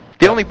fun.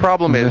 The only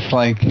problem is, Just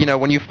like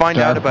when you find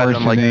out about it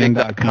on like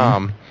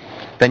dig.com,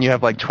 then you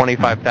have like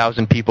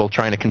 25,000 people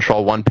trying to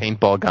control one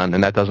paintball gun,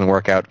 and that doesn't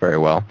work out very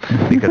well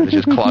because it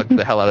just clogs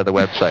the hell out of the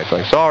website. It's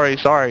like, sorry.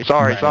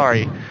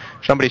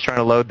 Somebody's trying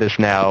to load this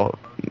now.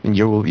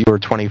 you were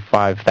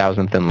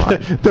 25,000th in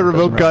line. The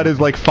remote gun is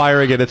like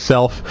firing at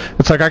itself.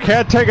 It's like, I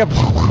can't take it.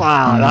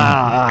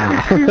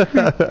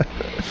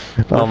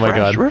 Oh my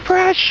god.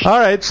 Refresh. All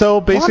right,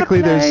 so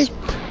basically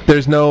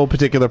there's no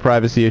particular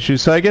privacy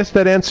issues. So I guess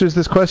that answers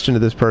this question to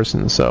this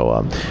person.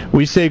 So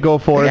we say go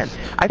forth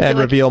and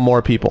reveal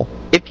more people.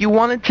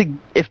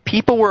 If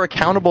people were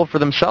accountable for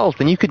themselves,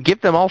 then you could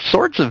give them all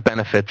sorts of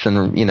benefits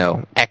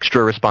and,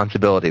 extra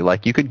responsibility.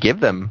 Like, you could give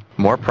them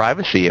more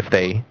privacy if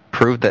they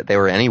proved that they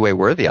were any way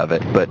worthy of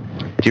it. But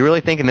do you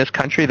really think in this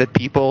country that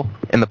people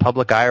in the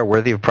public eye are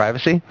worthy of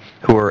privacy?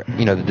 Who are,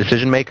 the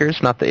decision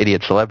makers? Not the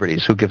idiot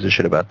celebrities. Who gives a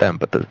shit about them?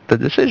 But the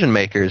decision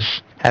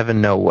makers have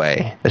in no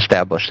way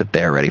established that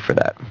they're ready for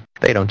that.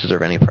 They don't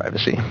deserve any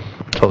privacy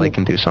until they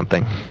can do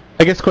something.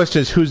 I guess the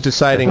question is who's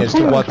deciding as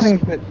to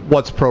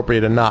what's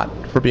appropriate and not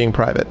for being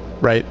private,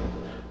 right?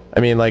 I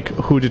mean, like,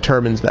 who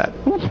determines that?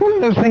 Well, it's one of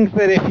those things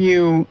that if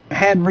you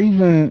had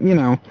reason,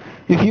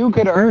 if you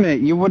could earn it,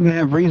 you wouldn't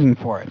have reason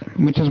for it,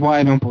 which is why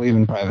I don't believe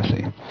in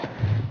privacy.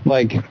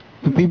 Like,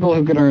 the people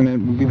who could earn it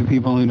would be the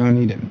people who don't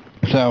need it.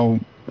 So,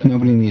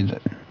 nobody needs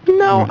it.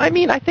 No, I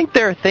mean, I think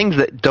there are things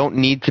that don't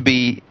need to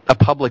be a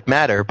public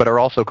matter, but are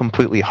also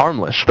completely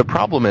harmless. The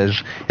problem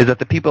is that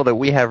the people that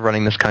we have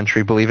running this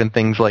country believe in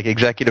things like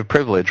executive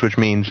privilege, which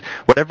means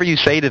whatever you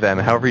say to them,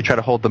 however you try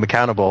to hold them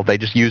accountable, they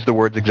just use the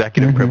words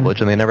executive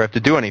privilege and they never have to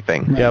do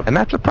anything. Yep. And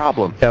that's a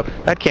problem. Yep.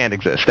 That can't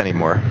exist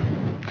anymore.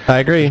 I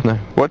agree.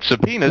 What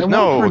subpoenas? For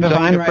No,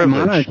 divine executive right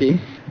privilege.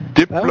 monarchy.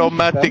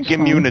 Diplomatic That was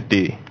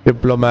immunity.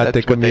 Diplomatic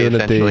That's what they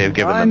immunity. essentially have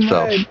given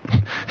themselves.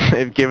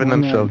 They've given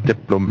themselves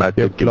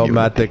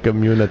diplomatic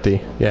immunity.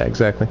 Yeah,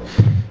 exactly.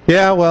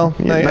 Yeah, well,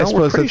 I we're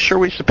suppose pretty that's sure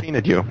we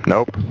subpoenaed you.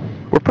 Nope.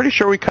 We're pretty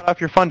sure we cut off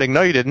your funding.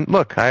 No, you didn't.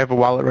 Look, I have a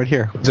wallet right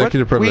here.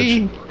 executive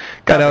privilege.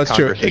 I I know it's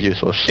true. Congress is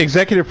useless.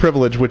 Executive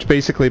privilege, which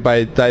basically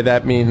by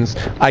that means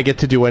I get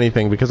to do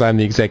anything because I'm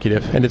the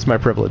executive, and it's my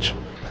privilege.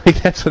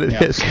 That's what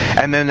it is.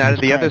 And then out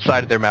of the other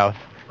side of their mouth,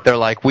 they're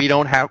like, you know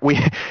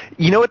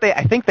what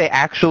I think they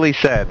actually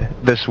said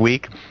this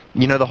week?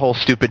 The whole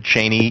stupid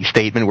Cheney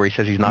statement where he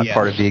says he's not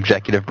part of the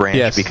executive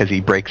branch because he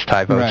breaks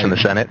tie votes in the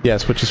Senate?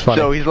 Yes, which is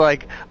funny. So he's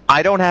like,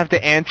 I don't have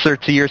to answer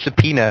to your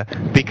subpoena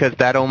because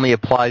that only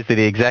applies to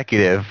the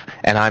executive,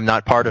 and I'm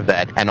not part of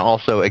that, and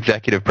also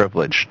executive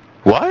privilege.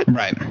 What?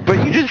 Right.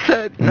 But you just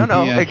said,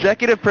 no,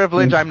 executive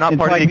privilege, I'm not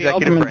part of the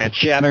executive branch.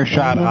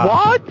 Scattershot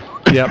off.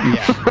 What? Yep.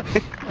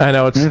 Yeah. I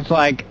know, It's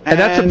like, and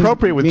that's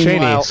appropriate with Cheney,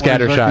 meanwhile,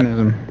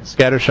 scattershot.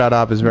 Scattershot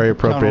off is very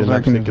appropriate in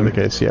that particular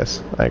case,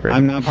 yes. I agree.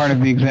 I'm not part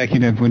of the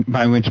executive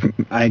by which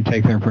I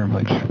take their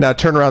privilege. Now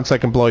turn around so I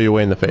can blow you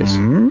away in the face.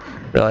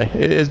 Really?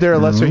 Is there a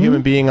lesser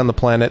human being on the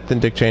planet than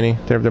Dick Cheney?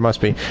 There must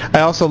be.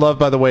 I also love,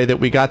 by the way, that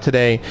we got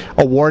today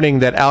a warning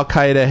that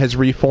Al-Qaeda has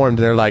reformed.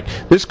 They're like,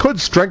 this could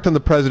strengthen the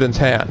president's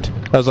hand.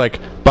 I was like,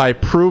 by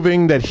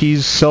proving that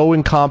he's so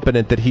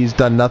incompetent that he's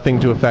done nothing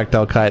to affect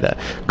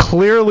Al-Qaeda.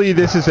 Clearly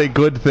this is a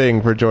good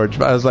thing for George.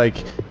 I was like,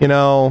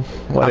 I'm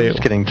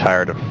just getting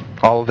tired of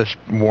all of this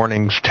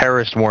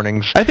terrorist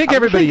warnings. I think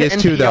everybody is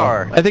too,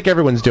 though. I think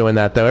everyone's doing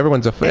that, though.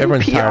 Everyone's tired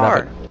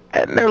of it.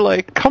 And they're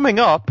like, coming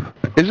up,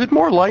 is it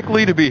more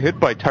likely to be hit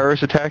by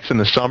terrorist attacks in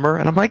the summer?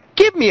 And I'm like,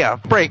 give me a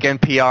break,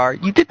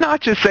 NPR. You did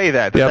not just say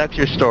that, but that's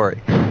your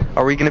story.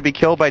 Are we going to be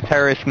killed by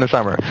terrorists in the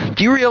summer?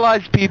 Do you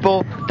realize,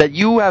 people, that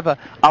you have a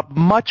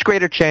much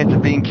greater chance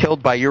of being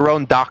killed by your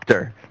own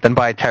doctor than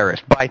by a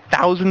terrorist? By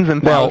thousands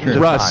and thousands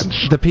of Russ,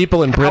 times. the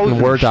people in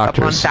Britain were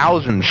doctors. Upon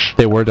thousands.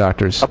 They were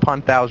doctors.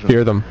 Upon thousands.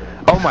 Fear them.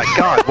 Oh my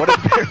God, what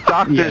if they're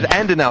doctors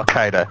and in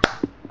Al-Qaeda?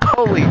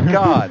 Holy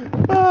God.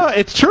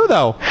 It's true,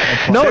 though.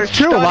 No, it's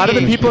true. A lot of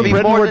the people in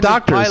Britain were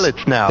doctors.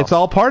 Pilots now. It's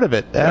all part of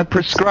it. They're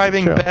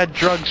prescribing bad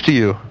drugs to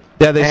you.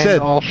 Yeah, they and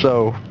said.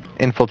 Also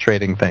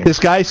infiltrating things. This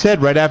guy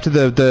said right after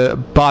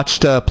the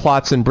botched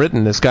plots in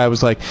Britain, this guy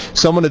was like,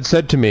 someone had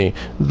said to me,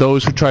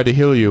 those who try to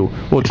heal you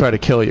will try to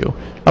kill you.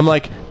 I'm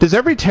like, does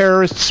every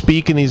terrorist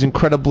speak in these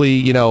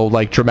incredibly,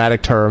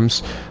 dramatic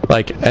terms?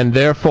 And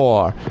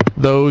therefore,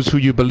 those who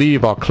you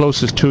believe are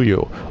closest to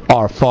you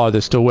are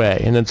farthest away.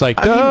 And it's like,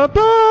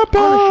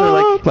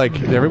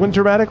 honestly, is everyone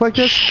dramatic like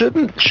this?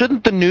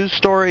 Shouldn't the news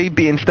story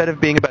be, instead of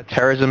being about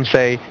terrorism,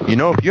 say,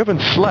 if you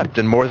haven't slept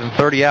in more than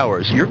 30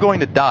 hours, you're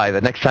going to die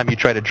the next time you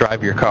try to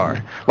drive your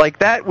car.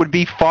 That would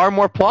be far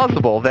more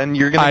plausible than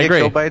you're going to get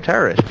killed by a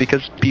terrorist,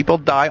 because people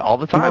die all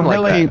the time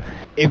that.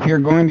 If you're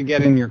going to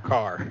get in your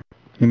car,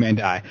 you may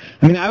die.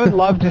 I mean, I would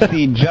love to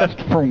see,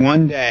 just for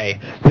one day,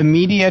 the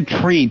media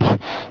treat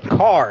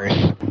cars,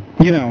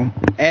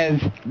 as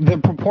the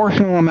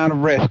proportional amount of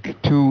risk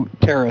to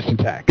terrorist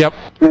attack. Yep.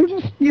 And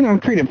just,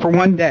 treat it for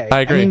one day.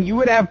 I agree. I mean, you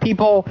would have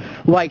people,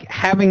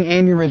 having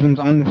aneurysms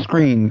on the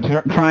screen,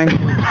 trying to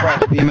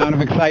express the amount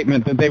of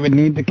excitement that they would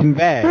need to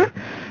convey.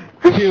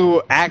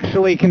 to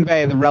actually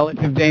convey the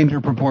relative danger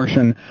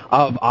proportion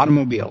of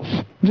automobiles.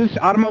 Just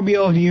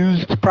automobiles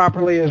used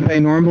properly as they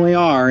normally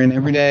are in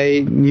everyday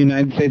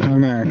United States of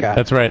America.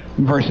 That's right.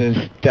 Versus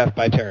death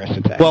by terrorist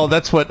attack. Well,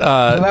 that's what... so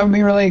that would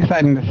be really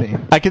exciting to see.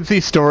 I can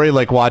see Story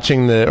like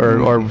watching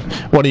or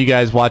one of you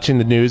guys watching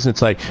the news, and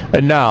it's like,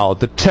 and now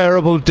the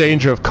terrible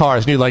danger of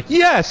cars, and you're like,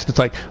 yes. It's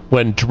like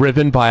when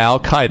driven by Al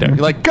Qaeda. You're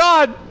like,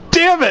 God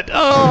damn it!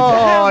 Oh,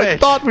 Damn I it.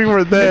 thought we were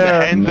In the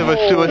there. hands of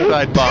a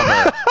suicide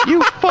bomber. You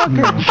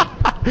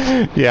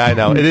fuckers. Yeah, I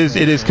know. It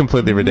is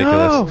completely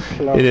ridiculous.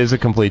 It is a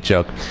complete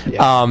joke.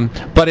 Yeah.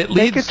 But it They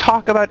leads. could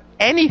talk about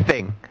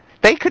anything.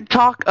 They could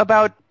talk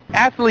about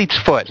athlete's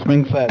foot.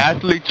 Swing set.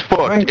 Athlete's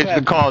foot Swing is the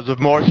set. cause of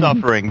more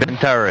suffering than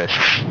terrorists.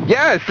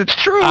 Yes, it's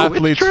true.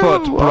 Athlete's it's true.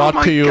 Foot brought Oh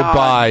my to you God.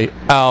 by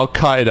Al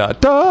Qaeda.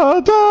 Da,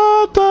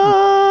 da,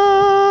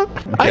 da.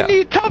 I Yeah.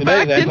 need tough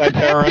Today's action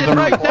anti-terrorism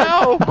right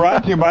now.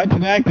 Brought to you by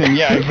Tinactin.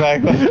 Yeah,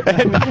 exactly.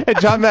 And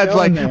John Madden's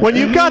like, when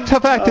you've got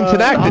tough acting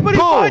Tinactin, somebody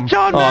boom! find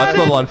John Oh, that's a Madden.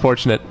 little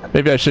unfortunate.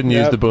 Maybe I shouldn't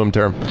use Yep. the boom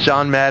term.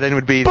 John Madden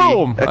would be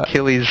Boom. the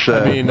Achilles,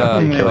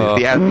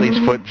 the athlete's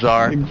foot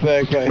czar.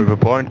 Exactly. We've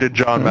appointed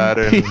John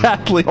Madden. The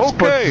athlete's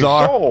foot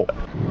czar. So,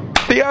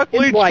 the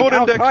athlete's It's like foot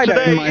index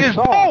Al-Qaeda in my today is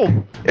sock.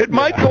 boom. It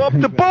might go up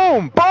to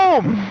boom,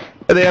 boom.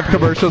 And they have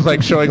commercials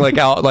like showing like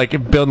out like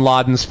Bin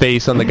Laden's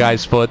face on the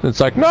guy's foot, and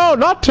it's like, no,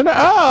 not tonight.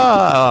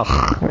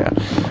 Yeah.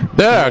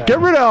 There, get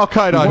rid of Al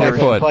Qaeda on your It's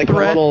foot. like a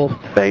little,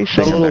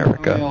 Facing little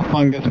America. male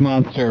fungus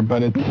monster,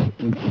 but it's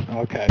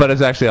okay. But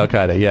it's actually Al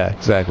Qaeda. Yeah,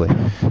 exactly.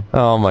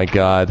 Oh my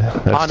God,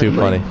 that's Honestly, too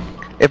funny.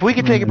 If we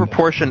could take a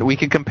proportion, we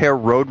could compare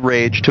road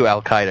rage to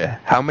Al Qaeda.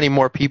 How many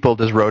more people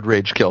does road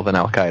rage kill than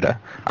Al Qaeda?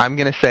 I'm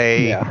gonna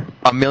say Yeah.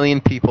 1 million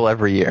people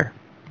every year.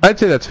 I'd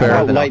say that's fair.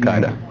 How than Al lightning.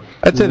 Qaeda.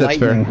 I'd say that's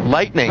fair. Lightning.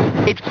 Lightning.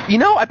 It's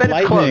I bet it's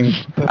Lightning,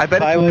 close. the I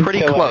bet it's silent pretty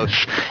killer.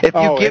 close. If you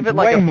Oh, give it's it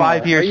like way a more.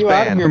 5-year Are you out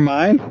of span, your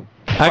mind?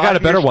 I got a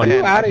better one. You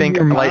out I of think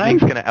your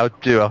lightning's mind? gonna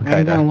outdo Al I'm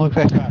gonna Qaeda. look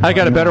that up. I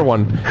got a better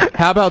one.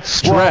 How about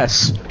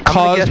stress I'm gonna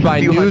caused guess a by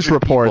few news hundred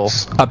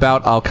reports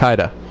about Al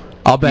Qaeda?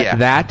 I'll bet Yeah.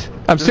 that.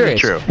 I'm This is serious.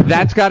 true.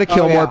 That's got to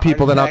kill Oh, yeah, more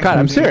people than Al Qaeda.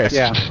 I'm serious.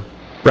 Yeah.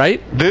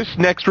 Right? This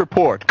next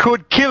report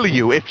could kill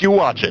you if you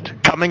watch it.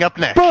 Coming up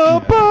next.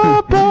 Ba,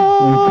 ba,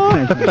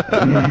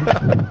 ba.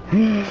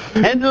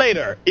 And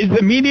later, is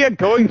the media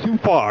going too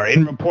far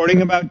in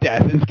reporting about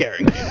death and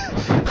scaring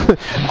you?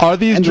 Are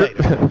these And dr-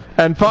 later.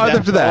 and farther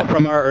That's to that? all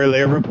from our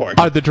earlier report.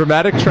 Are the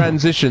dramatic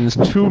transitions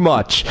too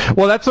much?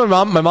 Well, that's what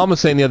my mom was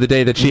saying the other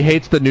day, that she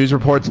hates the news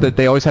reports that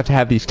they always have to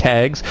have these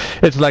tags.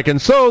 It's like,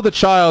 and so the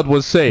child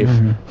was safe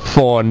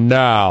for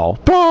now.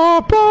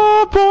 Ba,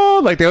 ba, ba.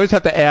 Like they always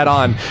have to add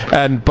on,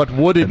 but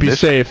would it In be this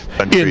safe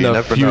country, in you the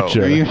never know.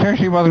 future? Are you sure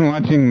she wasn't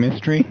watching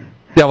Mystery?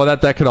 Yeah, well,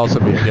 that could also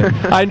be it.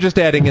 Yeah. I'm just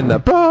adding in the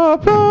ba,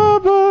 ba,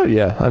 ba.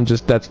 Yeah, I'm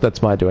just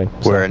that's my doing.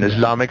 So. Where an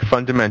Islamic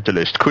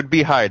fundamentalist could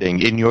be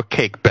hiding in your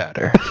cake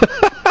batter.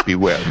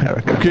 Beware,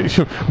 America.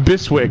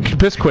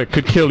 Bisquick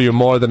could kill you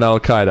more than Al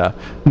Qaeda.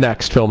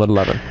 Next, film at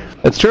 11.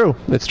 It's true.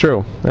 It's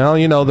true. Well,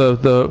 you know, the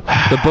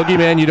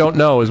boogeyman you don't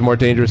know is more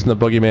dangerous than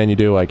the boogeyman you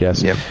do, I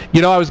guess. Yep.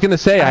 You know, I was going to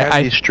say, I have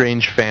I these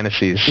strange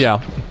fantasies.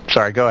 yeah.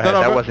 Sorry, go ahead.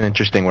 No, That go- wasn't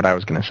interesting what I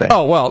was going to say.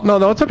 Oh, well, no,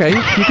 it's okay.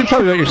 You can tell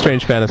me about your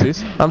strange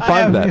fantasies. I'm I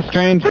fine have with these that.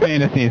 strange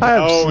fantasies. I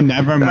have Oh,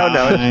 never No, mind.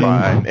 no, it's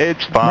fine.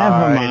 It's fine.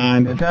 Never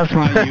mind. It's just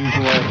my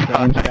usual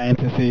strange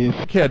fantasies.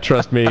 You can't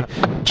trust me.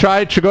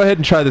 Go ahead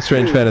and try the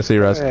strange fantasy,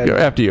 Russ.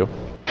 After you.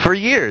 For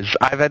years,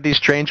 I've had these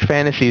strange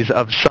fantasies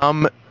of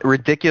some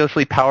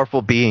ridiculously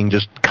powerful being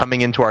just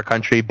coming into our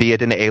country, be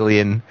it an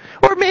alien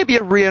or maybe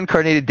a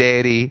reincarnated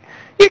deity.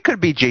 It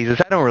could be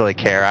Jesus. I don't really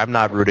care. I'm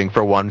not rooting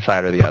for one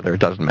side or the other. It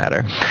doesn't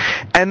matter.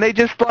 And they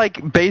just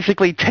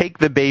basically take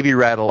the baby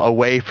rattle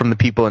away from the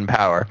people in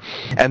power,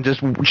 and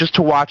just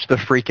to watch the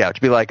freak out.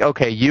 To be like,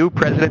 okay, you,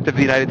 President of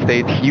the United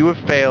States, you have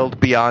failed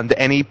beyond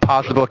any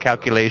possible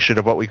calculation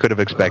of what we could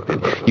have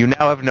expected. You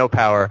now have no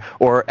power,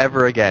 or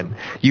ever again.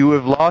 You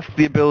have lost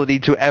the ability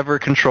to ever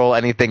control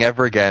anything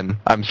ever again.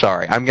 I'm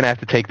sorry. I'm going to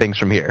have to take things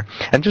from here.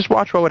 And just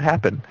watch what would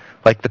happen.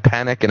 Like the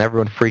panic and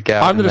everyone freak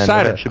out. I'm the and then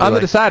decider. eventually be I'm the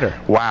like,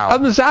 decider. Wow.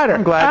 I'm the decider.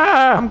 I'm glad.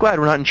 Ah! I'm glad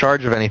we're not in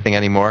charge of anything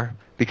anymore,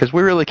 because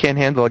we really can't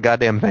handle a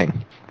goddamn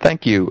thing.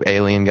 Thank you,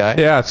 alien guy.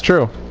 Yeah, it's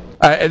true.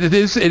 It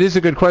is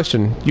a good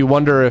question. You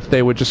wonder if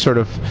they would just sort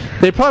of...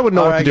 They probably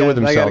wouldn't know what to do with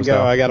I gotta themselves, go.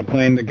 though. I got a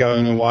plane to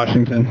go to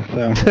Washington,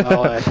 so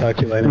I'll talk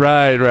to you later.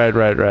 Right.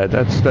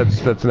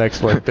 That's an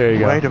excellent. There you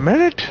go. Wait a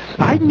minute.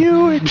 I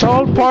knew it. It's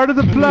all part of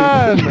the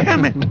plan.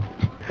 Damn it.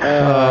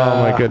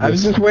 Oh, my goodness. I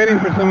was just waiting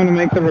for someone to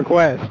make the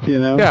request, you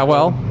know? Yeah,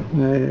 well,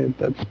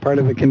 that's part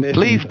of the condition.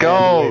 Please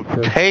go.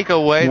 Take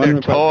away one their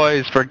request.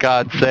 toys, for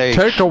God's sake.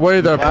 take away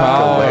their Take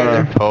away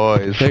their power.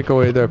 toys. Take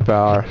away their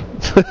power.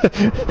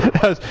 That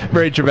was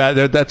very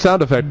dramatic. That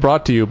sound effect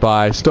brought to you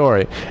by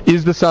Story.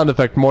 Is the sound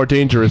effect more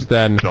dangerous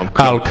than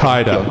Al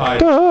Qaeda?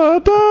 Da,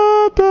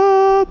 da,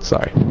 da.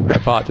 Sorry, I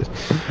apologize.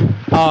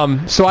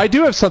 So I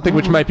do have something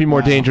which might be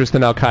more dangerous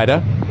than Al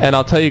Qaeda, and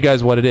I'll tell you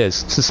guys what it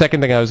is. It's the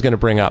second thing I was going to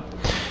bring up.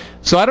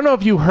 So I don't know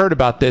if you heard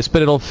about this,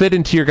 but it'll fit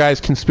into your guys'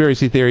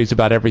 conspiracy theories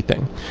about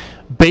everything.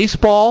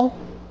 Baseball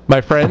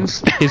my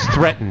friends, is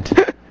threatened.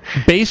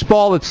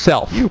 Baseball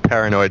itself, You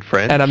paranoid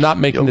friend. and I'm not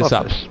making You'll this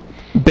up, love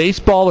this.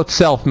 baseball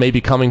itself may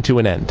be coming to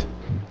an end.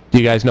 Do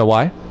you guys know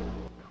why?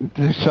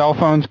 Do cell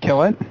phones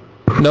kill it?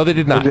 No, they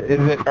did not.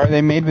 Are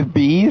they made with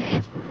bees?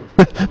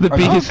 The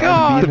bees,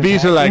 God. the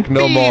bees are like,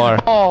 no more.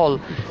 Ball.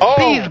 Oh,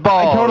 Bees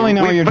ball. I totally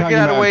know what you're We talking figured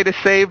out about. a way to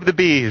save the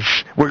bees.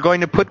 We're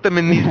going to put them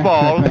in these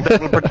balls that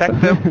will protect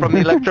them from the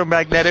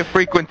electromagnetic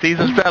frequencies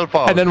of cell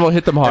phones. And then we'll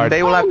hit them And hard.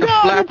 they will have to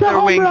God, flap it's a their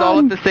home wings all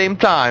run. at the same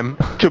time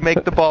to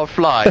make the ball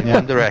fly in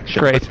one direction.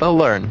 Great. But they'll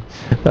learn.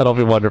 That'll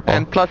be wonderful.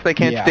 And plus, they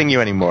can't Yeah. sting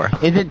you anymore.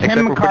 Is it Except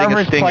Tim for putting a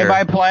McCarver's stinger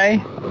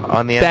play-by-play?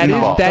 on the That end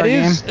of the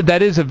is ball.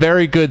 that is a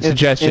very good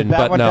suggestion, is that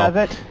but what no.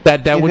 does it?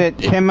 That Is would it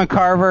Tim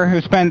McCarver who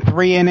spent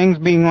 3 innings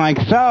being like,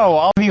 so,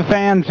 all of you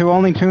fans who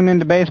only tune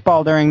into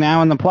baseball during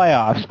now and the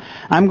playoffs,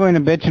 I'm going to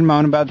bitch and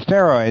moan about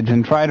steroids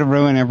and try to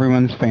ruin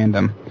everyone's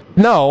fandom.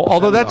 No,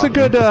 although that's a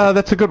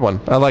good one.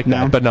 I like No?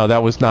 that. But no,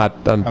 that was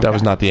not that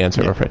was not the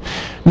answer, I'm afraid.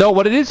 No,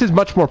 what it is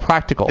much more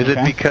practical. Is it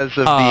Okay. because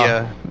of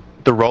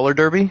the roller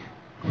derby?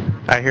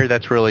 I hear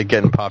that's really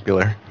getting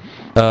popular.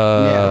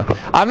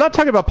 I'm not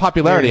talking about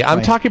popularity. I'm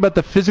Seriously. talking about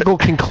the physical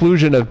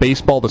conclusion of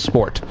baseball, the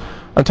sport.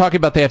 I'm talking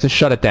about they have to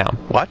shut it down.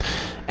 What?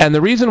 And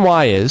the reason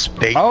why is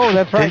Oh,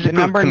 that's right. The Physical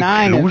number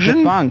 9 is conclusion?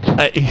 defunct.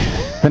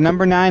 The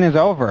number 9 is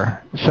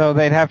over, so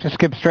they'd have to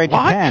skip straight to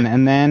What? 10,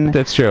 and then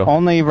That's true.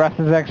 only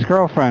Russ's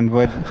ex-girlfriend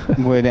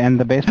would end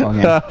the baseball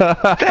game.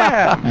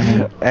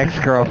 Damn.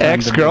 Ex-girlfriend.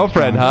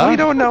 Ex-girlfriend, huh? We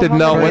don't know Didn't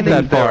how know many it went that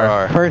innings there far.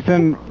 are.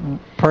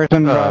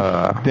 Person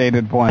Russ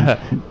dated once.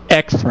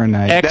 For a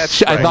night.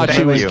 That's I right, thought she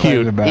thank was you.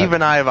 cute. About it.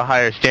 Even I have a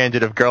higher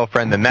standard of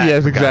girlfriend than that.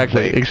 Yes, for God's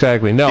exactly, sake.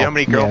 exactly. No, Do you know how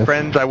many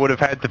girlfriends I would have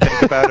had to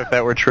think about if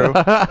that were true?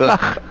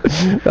 Ugh.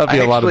 that'd be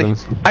a lot of Actually,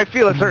 them. I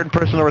feel a certain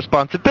personal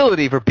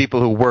responsibility for people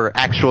who were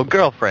actual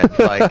girlfriends.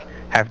 Like,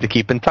 have to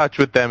keep in touch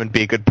with them and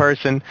be a good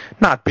person.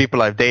 Not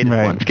people I've dated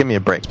Right. once. Give me a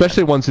break.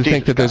 Especially ones who think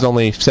Jesus that there's God.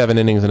 only 7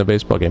 innings in a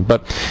baseball game.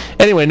 But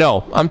anyway,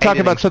 no, I'm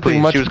talking about innings, something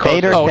please. much. She was closer.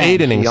 8 or 10.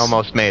 8 innings. He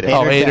almost made it. Eight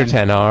Oh, or 8 or 10.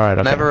 10. All right,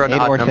 okay. Never an 8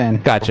 odd or number.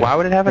 10. Gotcha. Why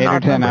would it have an 8 or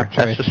odd 10 number? off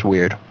choice. That's just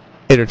weird.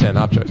 8 or 10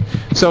 off choice.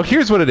 So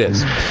here's what it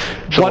is.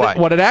 So what, why?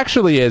 what it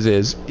actually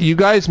is you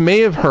guys may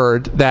have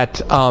heard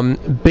that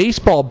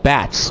baseball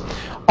bats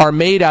are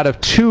made out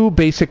of 2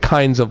 basic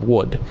kinds of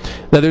wood.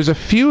 Now, there's a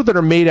few that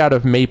are made out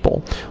of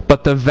maple,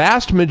 but the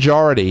vast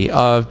majority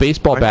of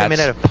baseball Aren't they bats... made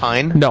out of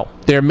pine? No,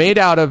 they're made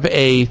out of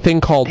a thing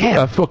called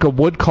Damn. a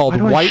wood called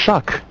Why do I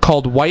suck?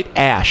 white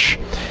ash.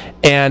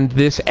 And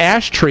this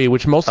ash tree,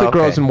 which mostly Okay.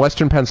 grows in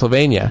western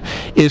Pennsylvania,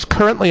 is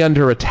currently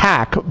under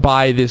attack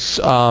by this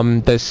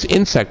this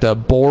insect, a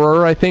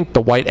borer, I think, the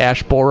white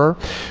ash borer.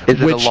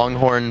 Is it which, a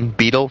longhorn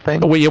beetle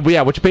thing? Well,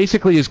 yeah, which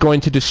basically is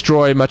going to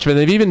destroy much of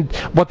it.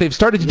 What they've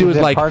started to do Is is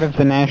it like part of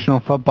the National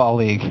Football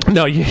League?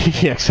 no,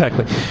 yeah,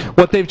 exactly.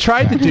 What they've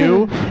tried to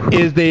do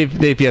is they've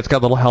it's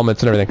got little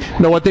helmets and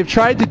everything. No, what they've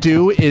tried to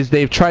do is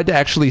they've tried to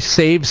actually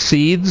save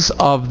seeds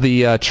of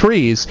the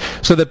trees,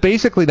 so that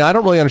basically, now I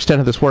don't really understand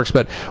how this works,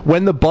 but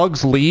when the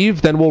bugs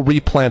leave, then we'll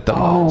replant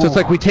them. So it's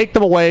like we take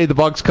them away, the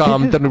bugs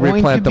come, This is then we going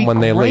replant to them be when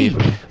they great.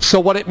 leave. So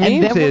what it And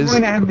means then we're is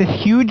going to have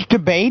this huge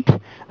debate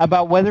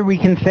about whether we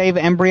can save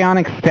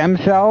embryonic stem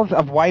cells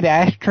of white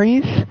ash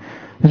trees.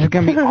 This is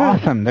going to be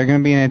awesome. They're going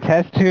to be in a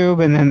test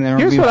tube, and then they'll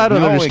Here's be what like, I don't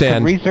no, we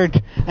understand. could research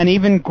an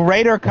even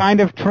greater kind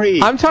of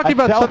tree. I'm talking a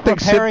about something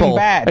self-repairing simple,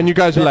 bat and you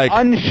guys are that like,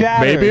 unshatters.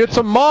 maybe it's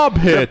a mob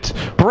hit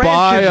by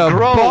Branches a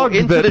grow bug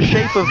into that the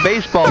shape of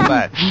baseball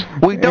bats.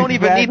 We don't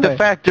even need the Exactly.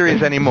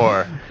 factories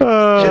anymore.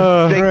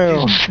 Uh,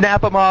 True. Just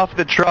snap them off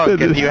the trunk,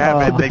 and you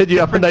have it. Then you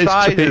have a different nice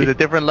sizes tree. at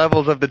different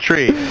levels of the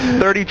tree.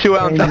 32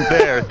 ounce up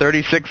there,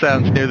 36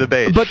 ounce near the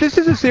base. But this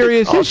is a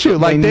serious issue.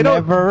 Like They they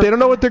don't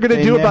know what they're going to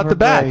they do about never the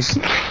bats.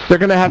 break. They're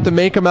going to have to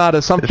make them out of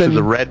this something. is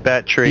a red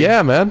bat tree.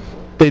 Yeah, man.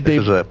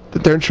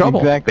 They're in trouble.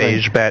 Exactly.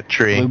 Beige bat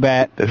tree. Blue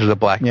bat. This is a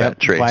black Yep, bat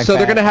tree. black- So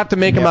they're bat. going to have to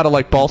make them Yep. out of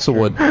like balsa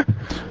wood,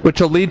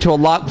 which will lead to a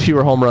lot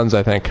fewer home runs,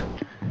 I think.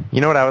 You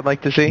know what I would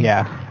like to see?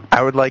 Yeah.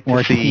 I would like to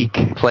Or see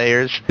teak.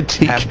 players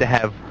Teak. have to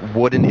have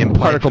wooden implants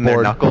Particle in their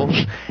board. knuckles,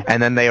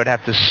 and then they would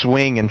have to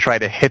swing and try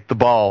to hit the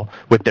ball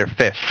with their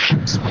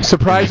fists.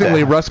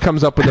 Surprisingly, Russ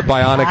comes up with a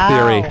bionic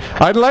theory.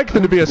 I'd like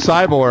them to be a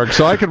cyborg,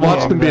 so I could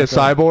watch them be a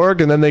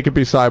cyborg, and then they could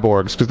be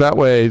cyborgs, because that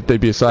way they'd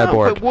be a No,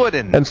 cyborg. but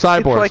wooden. And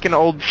cyborgs. It's like an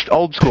old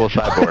school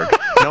cyborg.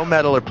 No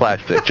metal or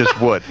plastic, just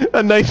wood.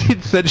 A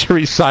 19th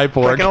century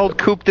cyborg. Like an old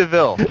Coupe de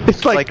Ville.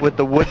 It's like- with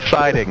the wood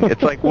siding.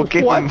 It's like we'll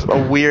give What? him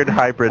a weird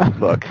hybrid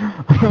look.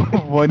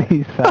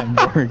 Woody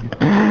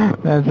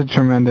cyborg. That's a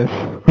tremendous.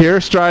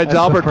 Here strides That's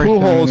the Albert first time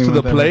Pujols to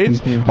the anyone's ever plate.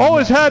 conceived Oh, of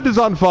his that. hand is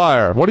on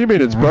fire. What do you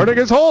mean it's burning?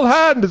 His whole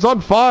hand is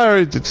on fire.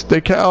 It's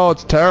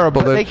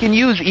terrible. But they can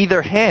use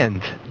either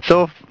hand.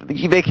 So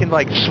if they can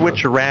like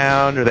switch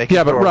around, or they can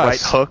Yeah, but throw a Russ,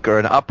 right hook or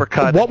an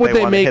uppercut. What if would they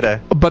wanna make? hit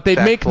a But they'd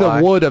sac make fly.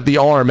 the wood of the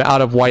arm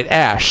out of white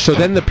ash. So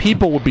then the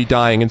people would be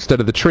dying instead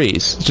of the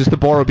trees. It's just the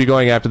boar would be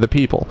going after the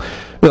people,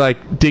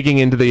 like digging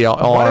into the arm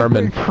What if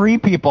and. they're tree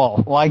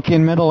people, like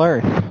in Middle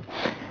Earth?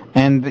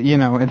 And,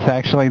 it's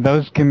actually,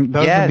 those would be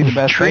the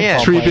best tree baseball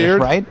ants. Tree players,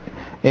 beard? right?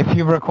 If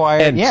you require...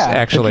 Ents, yeah,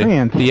 actually. the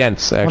treants. The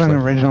Ents, What actually.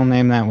 an original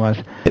name that was.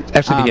 It's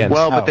actually the Ents.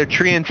 Well, but they're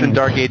treants in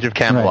Dark Age of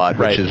Camelot,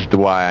 Right. which is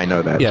why I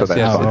know that. yes, so that's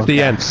yes, Oh, it's the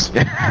okay. Ents.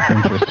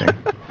 Interesting.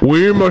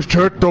 We must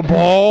hit the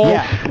ball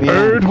Yeah,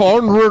 yeah.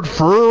 800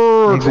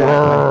 feet.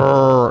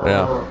 Exactly.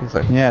 Yeah. It's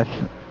like- Yes.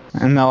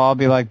 And they'll all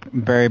be like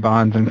Barry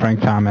Bonds and Frank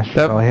Thomas. Yep.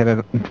 They'll hit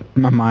it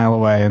a mile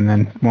away and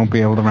then won't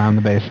be able to round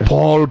the bases.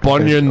 Paul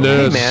Bunyan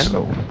Hey, this.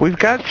 man, we've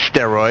got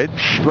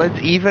steroids.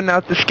 Let's even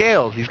out the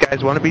scales. These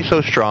guys want to be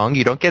so strong,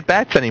 you don't get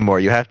bats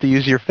anymore. You have to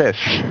use your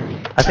fists.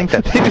 I think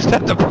that's They just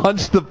have to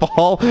punch the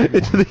ball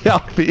into the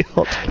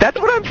outfield. that's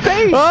what I'm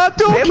saying. Ah,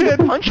 don't they have kid.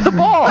 to punch the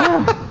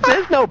ball.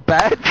 There's no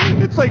bats.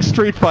 It's like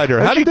Street Fighter.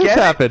 Don't How you did this get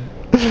it? happen?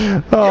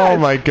 Oh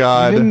my I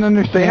God. didn't They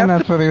understand have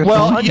that's what he was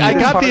Well, saying. I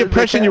got Part the of the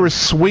impression you test.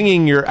 were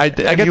swinging your. I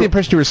got the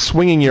impression you were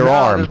swinging your No,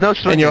 arm, there's no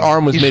swinging. and your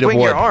arm was you made of swing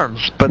wood. your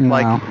arms, but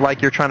No.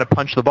 like you're trying to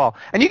punch the ball,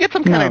 and you get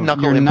some kind No, of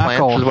knuckle your implants,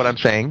 knuckles. is what I'm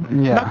saying.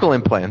 Yeah. Knuckle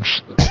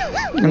implants,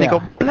 and they Yeah.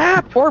 go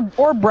blap.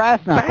 Or brass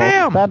knuckles.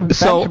 Bam! That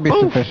So, should be oof,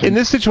 sufficient. in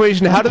this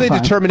situation, how do they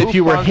Fine. determine if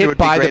you were Fonzie hit would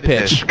be by the great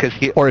at this, pitch 'cause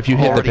he or if you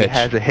hit the already pitch?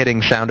 has a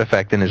hitting sound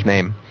effect in his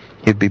name.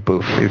 He'd be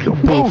Boof. He'd go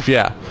Boof,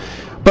 yeah.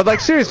 But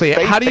like seriously,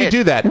 Fake how do you pitch.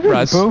 do that,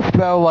 Russ? Boof,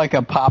 though, like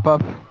a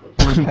pop-up.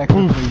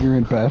 Technically, you're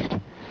at best.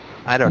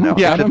 I don't know.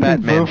 Yeah, It's a I don't think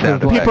Batman Boof is sound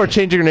like- effect. People are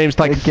changing their names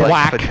to like It gets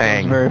Thwack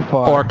Fatang. Very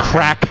far. or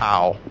Crack.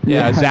 Pow.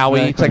 Yeah, Yeah, Zowie.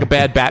 It's exactly. like a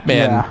bad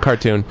Batman Yeah.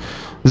 cartoon.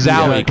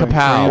 Zowie, Exactly.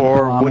 Kapow,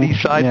 Or Woody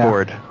Yeah.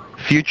 Sideboard.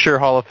 Future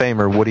Hall of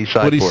Famer Woody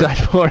Sideboard. Woody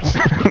Sideboard.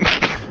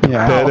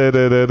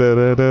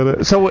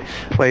 Yeah. So,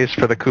 Plays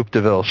for the Coupe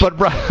de Ville. but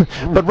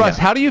Russ,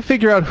 how do you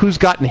figure out who's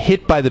gotten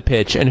hit by the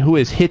pitch and who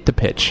has hit the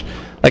pitch?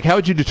 Like, how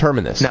would you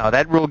determine this? No,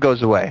 that rule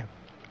goes away.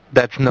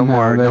 That's no No,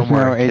 more. No there's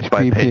more. no hits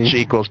by HPP. pitch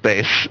equals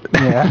base.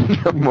 Yeah,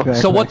 No more. exactly.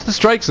 So what's the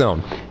strike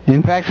zone?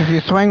 In fact, if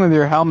you swing with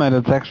your helmet,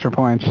 it's extra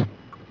points.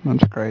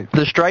 That's great.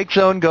 The strike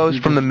zone goes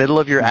from the middle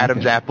of your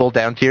Adam's apple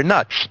down to your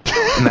nuts,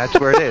 and that's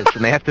where it is.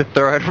 And they have to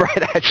throw it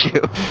right at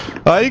you.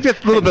 I think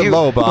that's a little bit You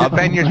low, Bob.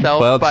 Defend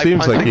yourself Well, it by seems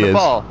punching like he the is.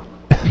 ball.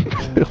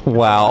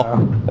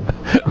 Wow.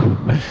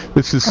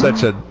 This is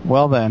such an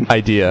Well then,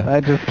 idea. I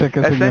just took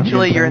a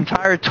Essentially, significant your thing.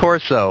 entire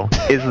torso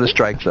is the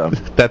strike zone.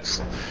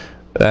 That's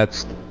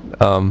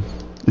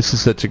this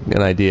is such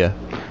an idea.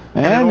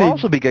 And And it'll he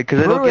also be good because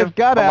it'll threw his give a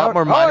gut lot out.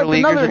 more minor it's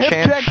leaguers another a hip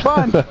chance. check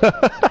bunt.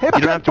 You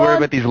don't have to worry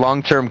about these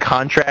long-term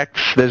contracts.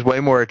 There's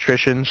way more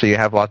attrition, so you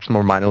have lots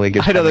more minor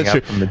leaguers I know coming that's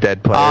up true. from the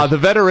dead players. The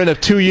veteran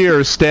of 2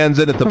 years stands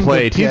in at the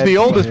plate. He's the dead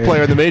oldest player.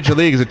 player in the major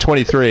leagues at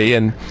 23,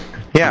 and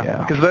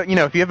Yeah, because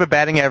if you have a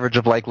batting average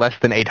of like less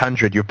than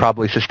 800, you've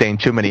probably sustained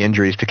too many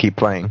injuries to keep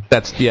playing.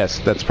 that's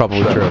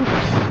probably true.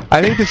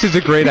 I think this is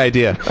a great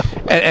idea.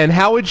 And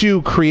how would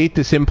you create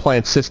this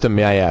implant system,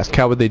 may I ask?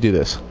 How would they do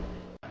this?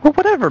 Well,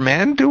 whatever,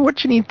 man. Do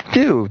what you need to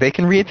do. They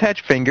can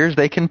reattach fingers.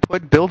 They can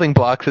put building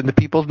blocks into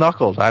people's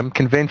knuckles. I'm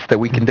convinced that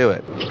we can do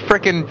it.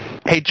 Frickin'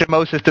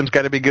 HMO system's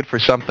got to be good for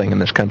something in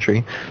this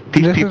country.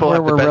 These This people is where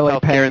have the we're best really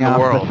health care paying in the off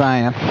world. the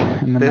science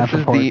and the This meth is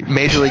report. the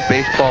Major League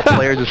Baseball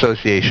Players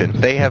Association.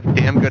 They have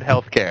damn good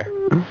health care.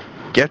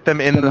 Get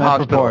them in the meth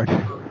hospital.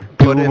 report.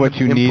 Put Do in what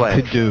you need to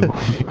implants. do.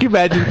 Can you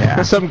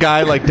imagine some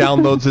guy like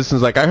downloads this and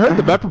is like, I heard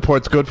the MEP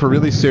report's good for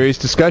really serious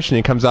discussion.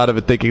 He comes out of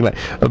it thinking like,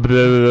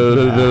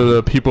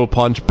 people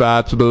punch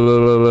bats,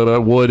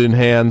 wood in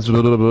hands,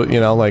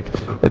 like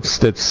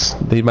it's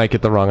he might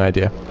get the wrong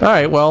idea. All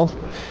right, well,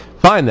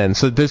 fine then.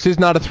 So this is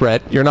not a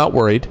threat. You're not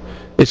worried.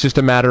 It's just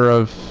a matter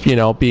of,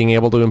 being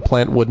able to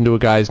implant wood into a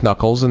guy's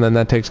knuckles, and then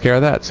that takes care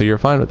of that. So you're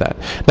fine with that.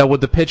 Now,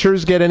 would the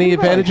pitchers get any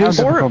advantages?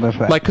 How difficult is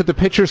that? Like, could the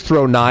pitchers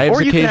throw knives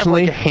Or you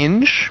occasionally? can have like a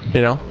hinge.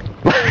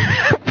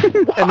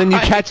 And then you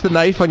catch the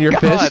knife on your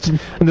God. fist,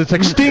 and it's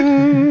like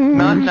sting,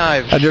 Not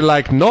knives. and you're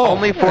like, no,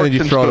 Only and forks then you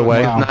and throw it spoons.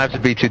 away. Wow. Knives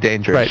would be too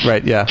dangerous.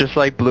 Right, yeah. Just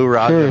like Blue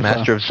Raja, Sure,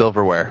 Master of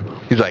Silverware.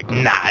 He's like,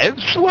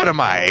 knives? What am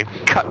I?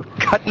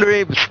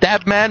 Cutlery?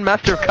 Stab man?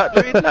 Master of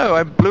Cutlery? No,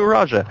 I'm Blue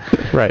Raja.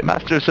 Right.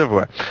 Master of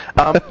Silverware.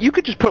 You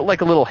could just put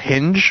like a little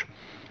hinge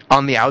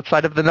on the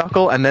outside of the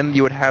knuckle, and then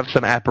you would have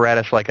some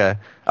apparatus like a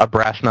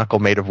brass knuckle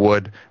made of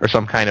wood or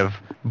some kind of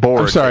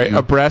board. I'm sorry, that you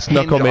a brass hinge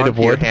knuckle made of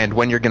onto your wood? hand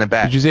when you're going to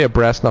bat. Did you say a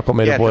brass knuckle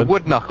made Yes, of wood? a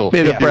wood knuckle.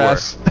 Made of if you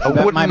brass. were. A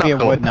That wood might be a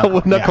knuckle. wood A knuckle.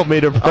 wood knuckle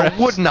made of brass.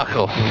 A wood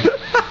knuckle.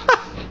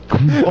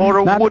 Or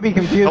a Not to wood, be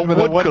confused with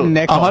a wood wooden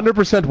nickel.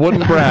 100%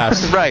 wooden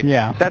brass. Right.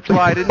 Yeah. That's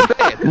why I didn't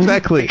say it.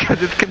 Exactly.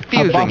 Because it's A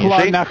confusing. You buffalo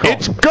see? knuckle.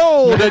 It's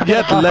gold and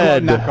yet Buffalo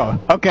lead.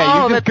 knuckle. Okay,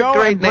 Oh, you just that's a go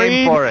great and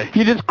name breed. for it.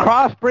 You just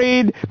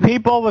crossbreed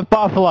people with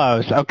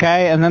buffaloes,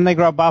 okay? And then they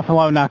grow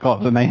buffalo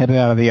knuckles and they hit it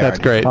out of the yard. That's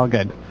great. It's all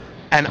good.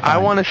 And I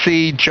want to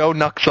see Joe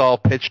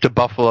Nuxall pitch to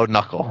Buffalo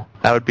Knuckle.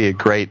 That would be a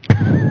great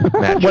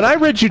match. When I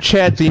read you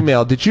Chad's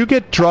email, did you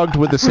get drugged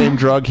with the same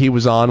drug he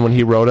was on when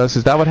he wrote us?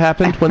 Is that what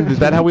happened? Is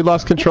that how we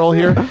lost control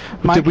here?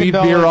 My Did we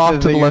veer off to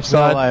condolences the that you're left still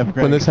side alive, when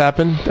Greg. this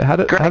happened? How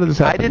did this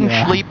I happen? didn't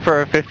Yeah. sleep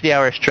for a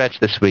 50-hour stretch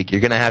this week.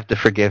 You're going to have to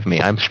forgive me.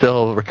 I'm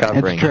still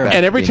recovering. It's true. about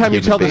And every being time you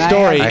human tell the being.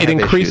 story, I it have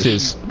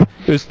increases. issues.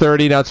 It was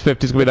 30, now it's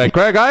 50. It's going to be like,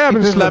 Greg, I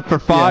haven't slept for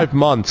 5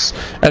 months.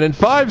 And in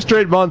 5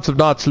 straight months of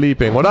not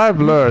sleeping, what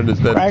I've learned is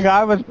that... Craig,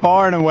 I was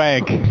born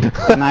awake,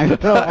 and I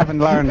still haven't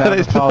learned how And I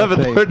to still fall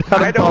haven't see. learned how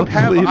to I don't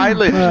fall have asleep.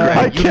 eyelids, Greg.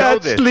 I You know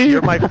can't this. sleep.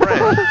 You're my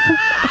friend.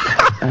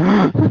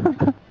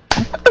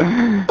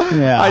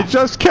 Yeah. I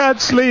just can't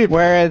sleep.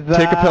 Whereas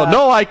Take a pill.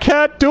 No, I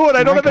can't do it.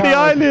 I don't my have any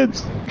car was-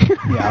 eyelids.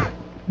 Yeah.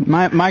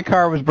 My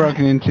car was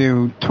broken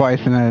into twice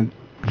in a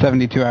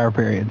 72-hour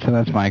period, so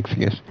that's my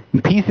excuse.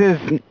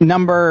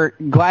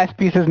 Glass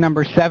pieces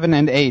number 7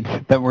 and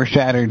 8 that were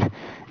shattered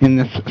in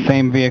this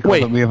same vehicle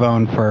Wait. that we have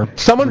owned for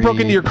Someone 3, broke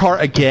into your car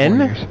 4 again?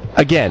 years.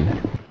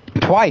 Again.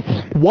 Twice.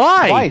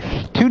 Why?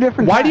 Twice. 2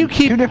 different Why do you times.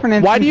 keep 2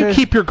 different Why do you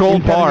instances keep your gold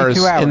in 72 bars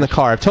in the hours.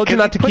 car? I've told you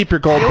not to keep your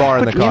gold bar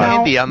in the Put car.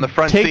 candy on the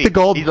front Take seat. the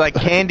gold- He's like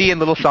candy and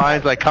little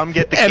signs like "Come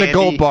get the And a candy."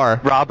 gold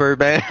bar. Robber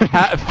man.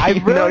 I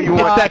You know really you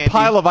Get want thought- that candy.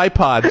 pile of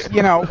iPods.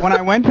 You know, when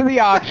I went to the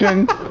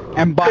auction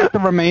and bought the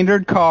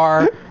remaindered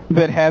car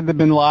that had the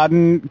Bin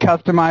Laden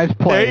customized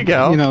plate, There you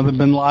go. You know, the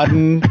Bin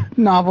Laden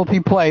novelty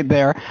plate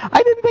there,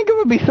 I didn't think it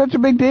would be such a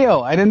big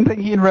deal. I didn't think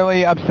he'd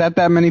really upset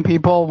that many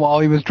people while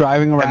he was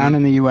driving around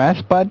in the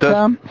U.S., but Does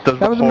that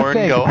the was a horn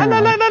mistake. go? "Ah, la, la,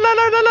 apparently. la,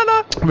 la, la, la,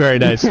 la"? Very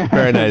nice.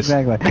 Very nice.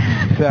 Exactly.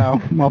 So,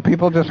 well,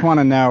 people just want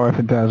to know if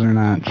it does or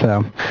not.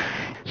 So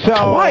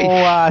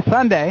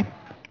Sunday,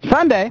 we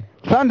Sunday,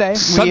 go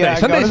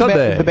to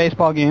Sunday. the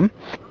baseball game.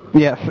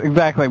 Yes,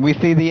 exactly. We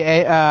see the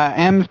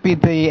M's beat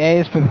the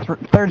A's for the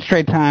third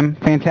straight time.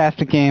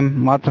 Fantastic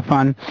game, lots of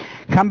fun.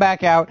 Come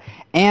back out,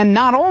 and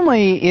not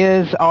only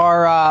is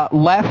our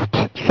left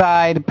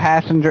side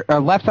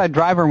front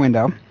driver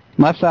window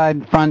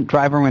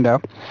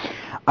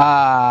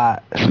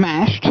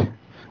smashed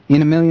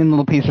in a million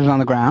little pieces on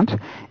the ground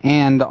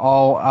and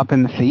all up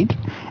in the seat.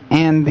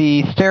 And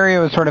the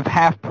stereo is sort of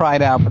half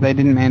pried out, but they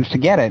didn't manage to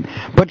get it.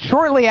 But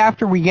shortly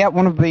after we get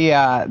one of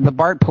the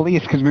BART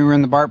police, because we were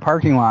in the BART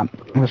parking lot,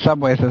 the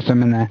subway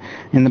system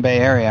in the Bay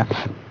Area,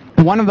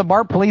 one of the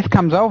BART police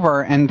comes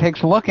over and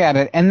takes a look at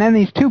it, and then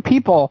these 2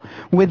 people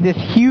with this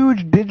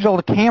huge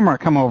digital camera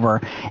come over,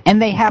 and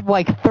they have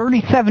like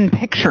 37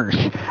 pictures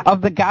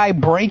of the guy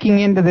breaking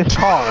into this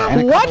car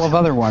and a couple of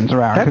other ones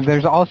around, because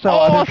there's also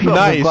other pieces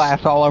of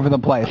glass all over the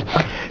place.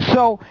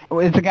 So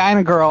it's a guy and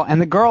a girl,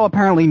 and the girl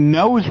apparently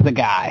knows the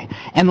guy,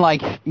 and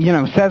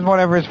says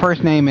whatever his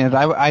first name is.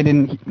 I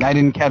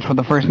didn't catch what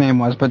the first name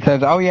was, but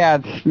says, oh yeah,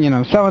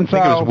 it's so and so.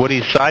 I think it was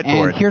Woody's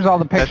sideboard. And here's all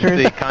the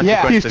pictures. That's the consequence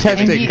yeah, He's of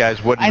testing. giving these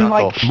guys wooden And,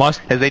 knuckles.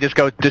 As they just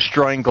go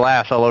destroying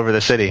glass all over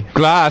the city.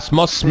 Glass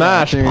must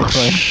smash. Yeah,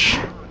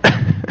 seriously.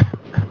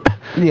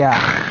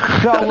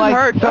 Yeah.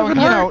 So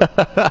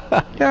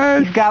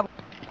he's got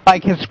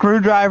his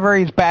screwdriver.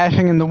 He's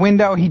bashing in the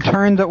window. He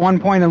turns at one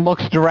point and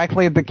looks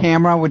directly at the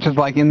camera, which is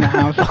in the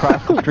house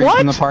across the street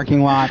from the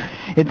parking lot.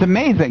 It's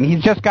amazing.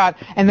 He's just got,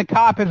 and the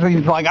cop he's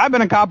like, I've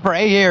been a cop for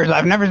 8 years.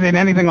 I've never seen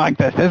anything like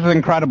this. This is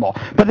incredible.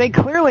 But they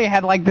clearly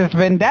had this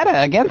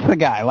vendetta against the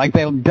guy.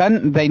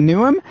 They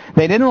knew him.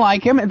 They didn't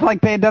like him. It's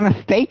like they had done a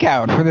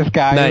stakeout for this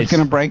guy who was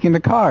going to break into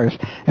cars.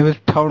 It was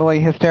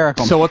totally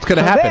hysterical. So what's going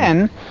to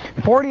happen?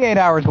 Then, 48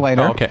 hours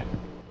later. Oh, okay.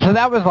 So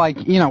that was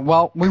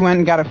we went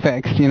and got it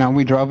fixed.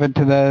 We drove it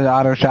to the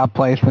auto shop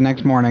place the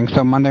next morning.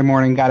 So Monday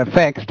morning, got it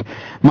fixed.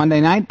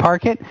 Monday night,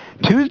 park it.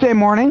 Tuesday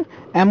morning,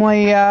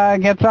 Emily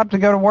gets up to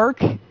go to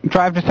work,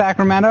 drive to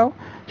Sacramento.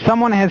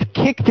 Someone has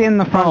kicked in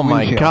the front windshield.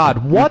 Oh my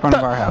God! What in front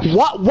of our house.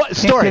 What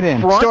story? Kicked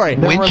it in. Story.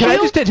 There were Can I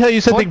little just tell you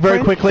something very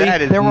footprints. quickly?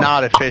 That is There were-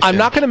 not efficient. I'm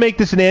not going to make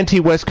this an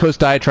anti-West Coast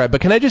diatribe, but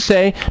can I just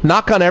say,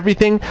 knock on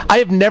everything, I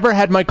have never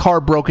had my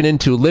car broken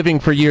into, living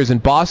for years in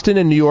Boston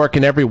and New York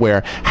and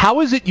everywhere.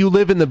 How is it you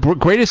live in the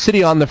greatest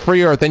city on the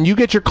free earth and you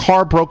get your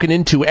car broken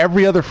into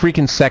every other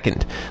freaking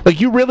second?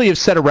 You really have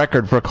set a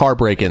record for car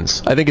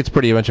break-ins. I think it's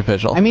pretty much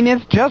official. I mean,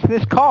 it's just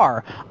this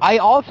car. I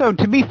also,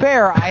 to be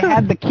fair, I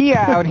had the Kia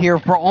out here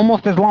for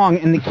almost as long,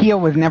 and the Kia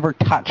was never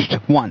touched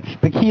once.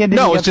 The Kia didn't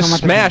No, get it's just so much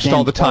as a smashed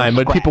all dent the time,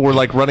 or but people were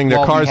scratch running their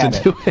while we cars had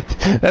into it.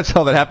 That's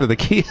how that happened to the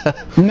Kia.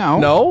 No.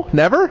 No?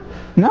 Never?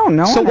 No.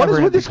 So one what ever is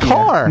had with the this Kia.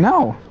 car?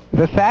 No.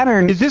 The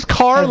Saturn. Is this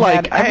car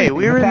has had Hey,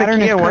 we were in the Saturn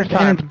Kia is one cursed, and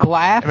time. it's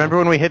glass. Remember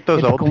when we hit those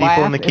It's old people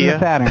in the glass Kia?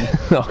 Saturn.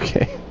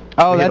 Okay.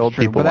 Oh, We hit that's old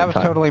true. people But that one was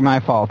time. totally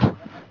my fault.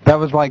 That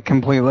was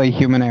completely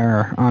human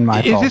error on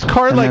my Is fault. this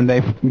car and like-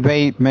 then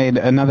they made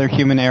another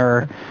human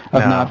error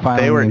of No, not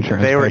filing they were- the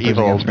insurance. they were papers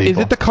evil against me. Is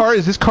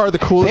this car the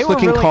They coolest were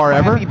looking really car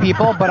ever? crappy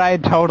people, but I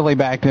had totally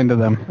backed into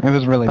them. It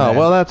was really Oh bad.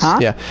 well, that's Huh?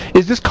 yeah.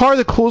 Is this car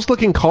the coolest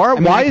looking car?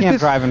 mean, Why I is can't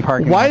this? drive in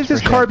parking Why lots is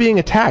this for car shit. being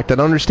attacked? I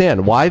don't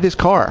understand. Why this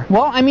car?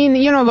 Well, I mean,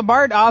 the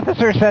BART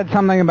officer said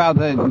something about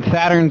the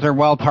Saturns are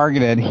well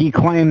targeted. He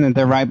claimed that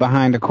they're right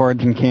behind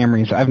Accords and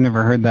Camrys. I've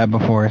never heard that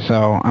before,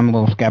 so I'm a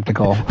little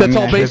skeptical. That's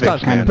all based on.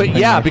 Civics kind of But thing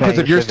yeah, they because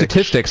say. of your Civics.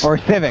 statistics. Or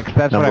Civics,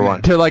 that's Number what I one.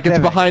 meant. They're like it's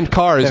Civics. behind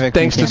cars, Civics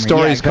thanks to and Camry.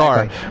 Story's Yeah,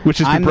 car, exactly. which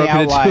has been I'm broken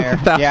the into outlier.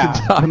 1,000 Yeah,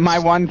 times. my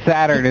one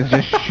Saturn is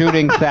just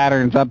shooting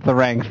Saturns up the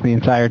ranks the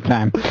entire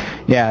time.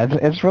 Yeah,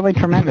 it's really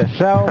tremendous.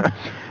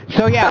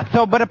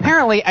 But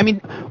apparently, I mean,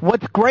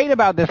 what's great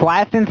about this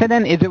last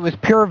incident is it was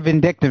pure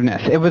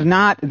vindictiveness. It was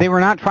not, they were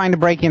not trying to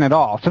break in at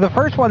all. So the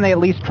first one, they at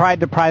least tried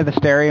to pry the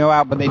stereo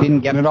out, but they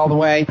didn't get it all the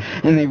way,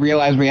 and they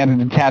realized we had a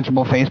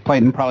detachable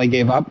faceplate and probably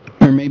gave up.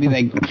 Or maybe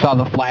they saw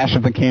the flash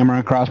of the camera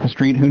across the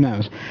street, who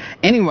knows.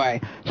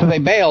 Anyway, so they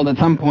bailed at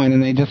some point,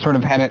 and they just sort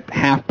of had it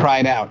half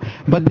pried out.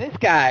 But this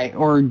guy,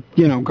 or,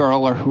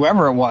 girl, or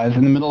whoever it was,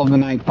 in the middle of the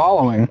night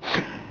following,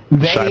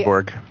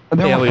 Cyborg.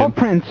 There Alien.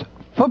 were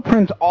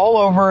footprints all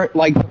over,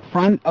 like, the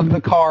front of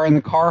the car and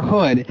the car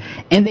hood,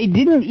 and they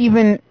didn't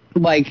even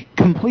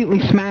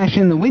completely smash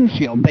in the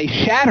windshield. They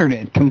shattered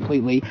it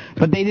completely,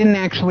 but they didn't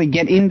actually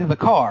get into the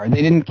car.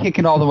 They didn't kick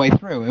it all the way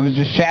through. It was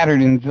just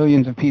shattered in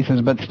zillions of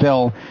pieces, but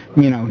still,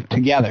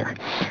 together.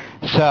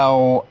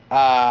 So,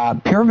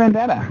 pure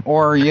vendetta,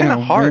 or, Kind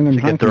of hard to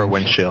get through a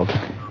windshield.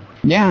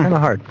 Yeah. Kind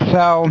of hard.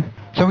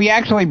 So we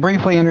actually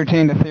briefly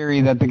entertained a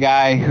theory that the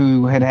guy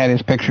who had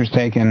his pictures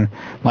taken,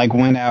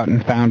 went out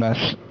and found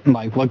us,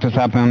 looked us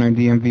up on our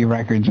DMV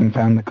records and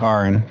found the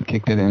car and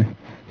kicked it in.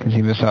 Because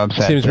he was so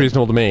upset. Seems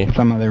reasonable to me.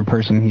 Some other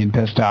person he had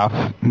pissed off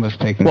was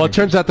taking. Well, it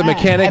turns out the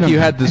mechanic you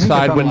had the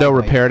side window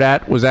repaired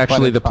at was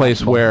actually the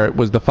place where it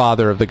was the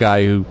father of the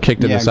guy who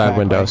kicked in the side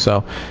window.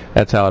 So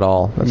that's how it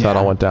all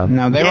went down.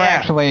 No, they were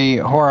actually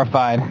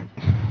horrified.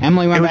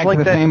 Emily went back to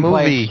the same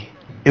place.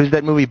 It was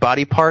that movie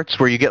Body Parts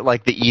where you get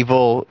the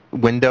evil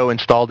window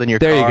installed in your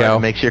car. There you go.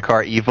 And it makes your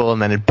car evil, and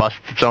then it busts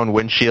its own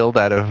windshield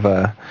out of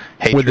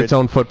hatred. With its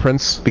own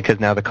footprints. Because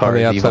now the car on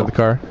the is outside evil. of the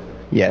car.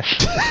 Yes.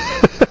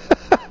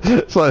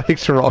 So that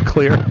makes sure all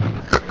clear.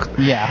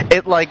 Yeah.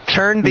 It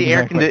turned the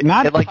air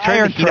conditioner. It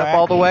turned the heat up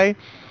all the way,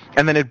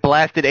 and then it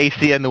blasted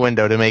AC in the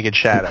window to make it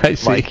shatter. I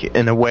see.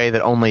 In a way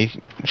that only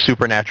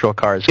supernatural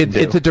cars can do.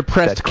 It's a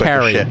depressed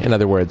carry, in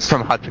other words.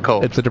 From hot to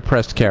cold. It's a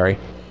depressed carry.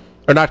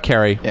 Or not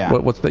carry. Yeah.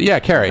 What's the... Yeah,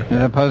 carry.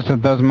 As opposed to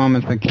those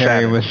moments that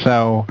Carrie was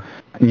so,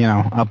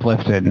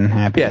 uplifted and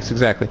happy. Yes,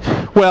 exactly.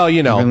 Well,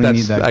 really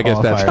that's... I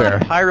guess that's fair.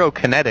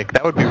 Pyrokinetic.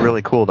 That would be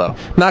really cool, though.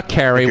 Not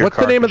carry. What's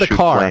the name of the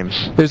car?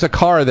 Flames. There's a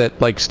car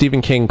that,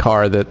 Stephen King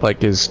car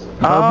that, is...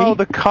 Oh,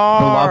 the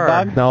car. The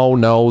Love Bug?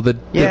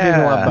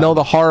 No,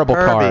 the horrible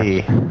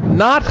Herbie. car.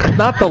 Not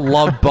the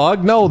Love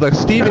Bug. No, the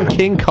Stephen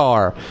King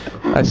car.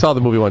 I saw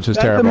the movie once. It was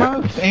terrible.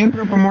 That's the most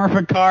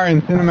anthropomorphic car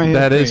in cinema history.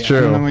 That is true.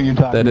 I don't know what you're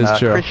talking That is about.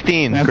 true.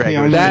 Christine, That's Greg. the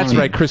only That's one.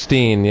 right,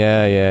 Christine.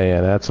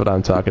 Yeah. That's what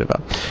I'm talking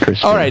about.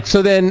 Christine. All right,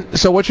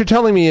 so what you're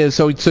telling me is,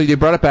 so you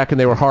brought it back and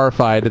they were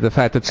horrified at the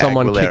fact that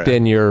someone Aguilera. kicked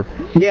in your...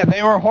 Yeah,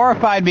 they were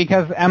horrified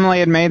because Emily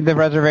had made the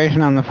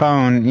reservation on the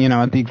phone,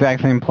 at the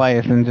exact same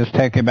place, and just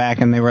took it back,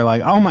 and they were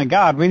like, "Oh my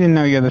God, we didn't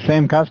know you're the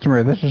same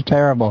customer. This is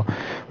terrible.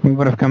 We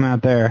would have come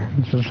out there.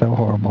 This is so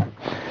horrible."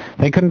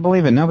 They couldn't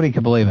believe it. Nobody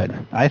could believe it.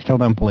 I still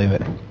don't believe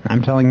it.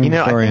 I'm telling you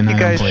the story, I think and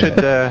you I guys don't believe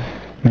should. it.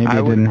 Maybe I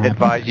it would didn't happen.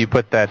 advise you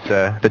put that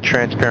the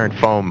transparent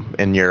foam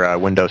in your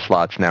window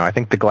slots now. I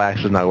think the glass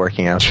is not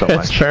working out so much.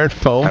 Transparent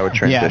foam? I would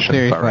Yeah, transition.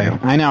 if I were seriously.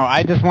 you. I know.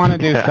 I just want to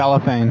do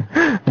cellophane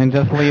and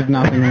just leave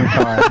nothing in the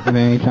car at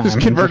any time.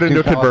 Just convert it do into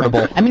a cellophane.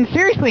 convertible. I mean,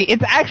 seriously,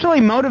 it's actually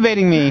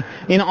motivating me.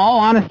 In all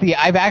honesty,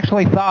 I've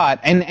actually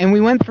thought, and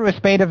we went through a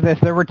spate of this.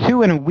 There were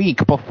 2 in a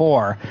week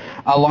before,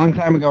 a long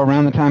time ago,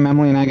 around the time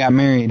Emily and I got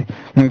married,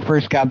 when we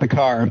first got the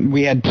car.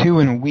 We had 2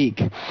 in a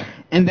week.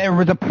 And there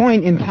was a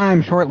point in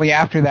time shortly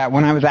after that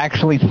when I was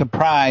actually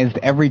surprised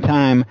every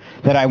time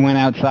that I went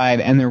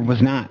outside and there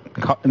was not,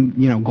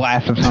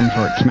 glass of some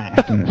sort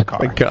smashed in this car.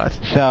 My God.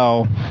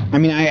 So, I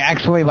mean, I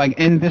actually,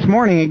 and this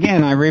morning,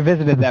 again, I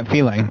revisited that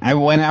feeling. I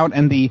went out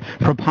and the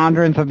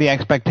preponderance of the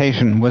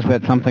expectation was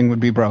that something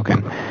would be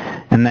broken.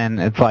 And then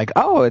it's like,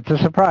 oh, it's a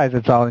surprise.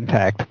 It's all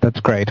intact.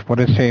 That's great. What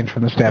has changed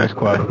from the status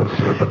quo?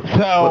 So,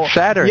 Well,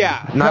 Saturn,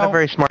 not so- a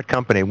very smart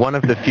company. One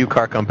of the few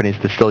car companies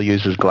that still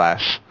uses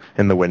glass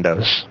in the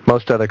windows.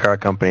 Most other car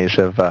companies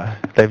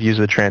they've used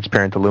the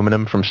transparent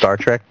aluminum from Star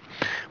Trek,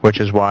 which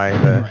is why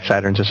the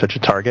Saturns are such a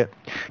target.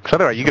 Because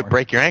otherwise, you could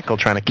break your ankle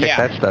trying to kick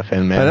that stuff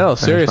in, man. I know, And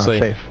it's not seriously.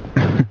 safe.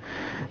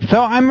 So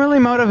I'm really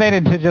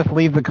motivated to just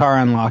leave the car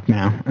unlocked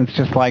now. It's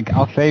just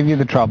I'll save you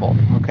the trouble,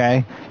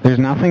 okay? There's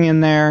nothing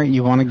in there.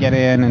 You want to get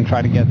in and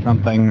try to get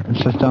something.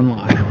 It's just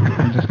unlocked.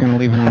 I'm just going to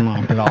leave it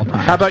unlocked at all times.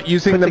 How about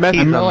using the method?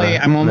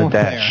 I'm almost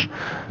dash.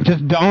 there.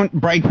 Just don't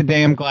break the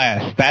damn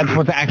glass. That's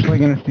what's actually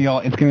going to steal.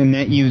 It's going to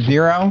net you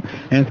 $0,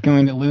 and it's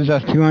going to lose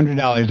us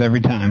 $200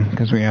 every time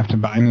because we have to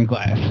buy new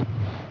glass.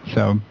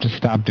 So just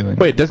stop doing it.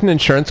 Wait, doesn't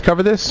insurance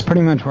cover this?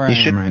 Pretty much where I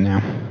should- am right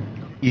now.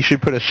 You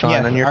should put a sign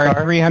Yes, on your our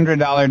car. $300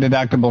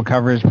 deductible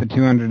covers the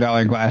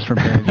 $200 glass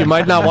repair. You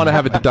might not want to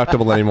have a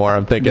deductible anymore,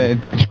 I'm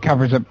thinking. It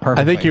covers it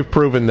perfectly. I think you've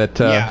proven that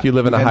you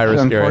live in a It's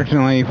high-risk area.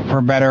 Unfortunately,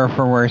 for better or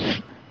for worse,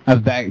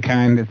 of that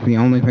kind, it's the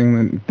only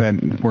thing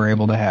that we're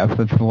able to have.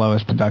 That's the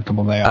lowest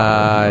deductible they offer.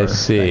 I for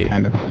see. That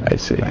kind of I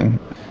see. thing.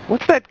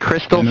 What's that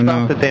crystal I don't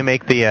know. stuff that they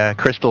make the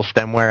crystal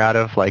stemware out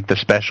of, like the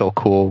special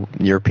cool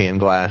European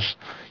glass?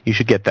 You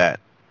should get that.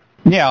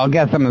 Yeah, I'll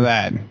get some of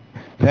that.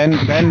 Then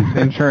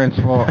insurance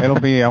it'll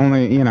be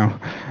only,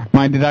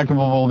 my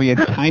deductible will be a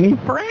tiny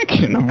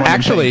fraction of what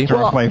Actually, it takes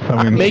to replace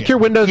something. Make your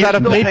windows You're out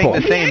of still maple.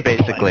 paying the same,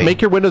 basically.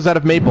 Make your windows out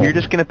of maple. You're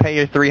just going to pay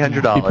your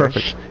 $300,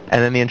 perfect.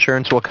 and then the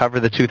insurance will cover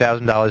the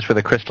 $2,000 for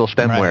the crystal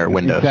stemware Right,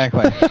 windows.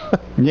 Exactly.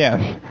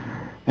 Yes.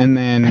 And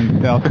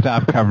then they'll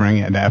stop covering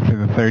it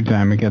after the third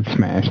time it gets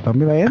smashed. They'll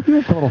be like, isn't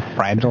this a little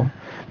fragile?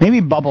 Maybe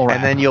bubble wrap.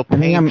 And then you'll I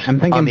think paint I'm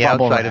thinking on the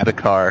bubble outside wrap. of the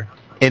car.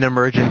 In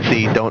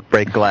emergency, don't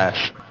break glass.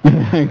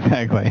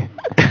 Exactly.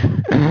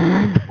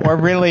 Or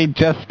really,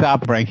 just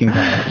stop breaking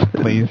glass,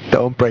 please.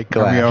 Don't break Are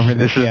we glass. over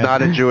This is yet?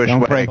 not a Jewish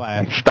Don't wedding. break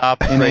glass.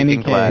 Stop In any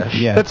breaking case, glass.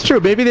 yes. That's true.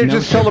 Maybe they're No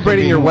just ships are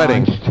celebrating your being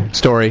wedding launched.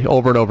 story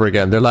over and over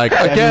again. They're like,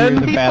 7 again? years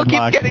of People bad keep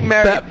luck. getting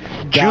married.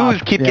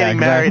 Jews keep Yeah, getting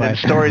married in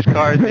exactly. stories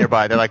cars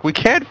nearby. They're like, we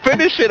can't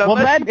finish it Well,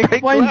 unless that you break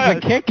explains glass.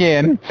 the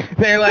kick-in.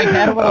 They like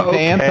had a little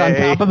dance on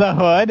Okay. top of the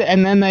hood,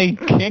 and then they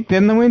kicked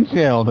in the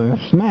windshield and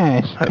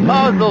smashed.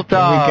 Mazel There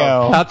tov. we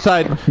go.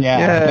 Outside,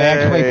 Yeah, they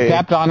actually Yay.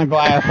 stepped on a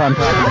glass on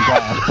top of the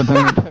glass, but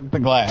then they took the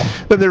glass.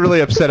 then they're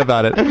really upset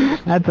about it.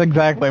 That's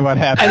exactly what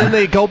happened. And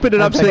then they open it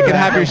up so they can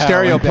have your exactly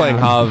how it stereo went playing.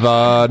 down.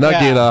 Hava,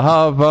 Nagila,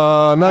 Hava,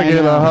 I know.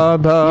 Nagila,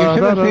 Hava. You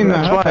should have seen the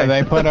That's hooker why.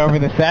 they put over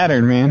the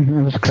Saturn, man.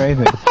 It was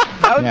crazy.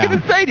 I was Yeah.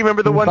 going to say, do you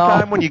remember the one It's all-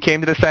 time when you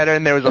came to the Saturn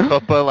and there was a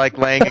chuppah like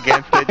laying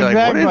against it? You're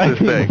like, what is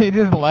this He thing?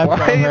 just left Why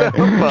over. the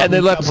chuppah? And they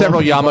left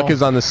several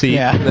yarmulkes on the seat,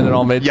 Yeah. and then it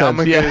all made sense.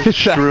 Yarmulkes Yeah,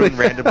 strewn exactly.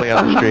 randomly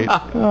on the street.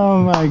 Oh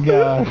my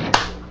gosh.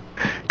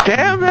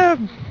 Damn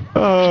them!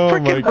 Oh my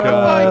Freaking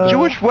god.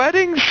 Jewish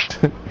weddings!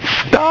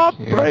 Stop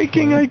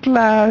breaking a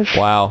glass!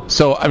 Wow.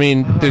 So, I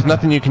mean, there's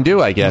nothing you can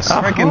do, I guess.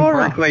 Freaking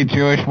horror. Berkeley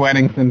Jewish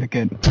Wedding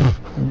Syndicate.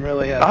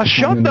 Really has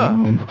Ashanda!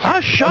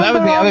 that Ashanda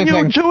was the other on you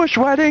thing. Jewish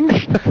weddings!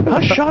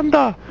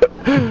 Ashanda!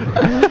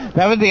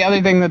 was the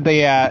other thing that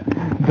the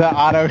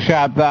auto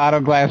shop, the auto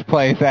glass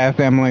place asked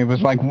Emily,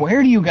 was like,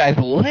 where do you guys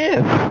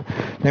live?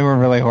 They were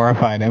really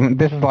horrified. And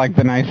this is like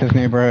the nicest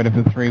neighborhood of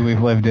the 3 we've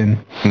lived in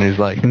And he's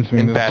like, since we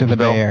in moved to the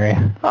Bay Battsville.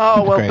 Area. Oh,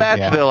 It's well, great,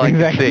 yeah. Battsville, I can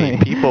Exactly.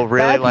 see. People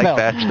really like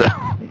Battsville.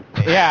 Battsville.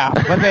 Yeah,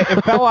 but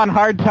it fell on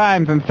hard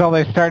times until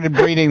they started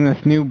breeding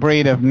this new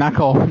breed of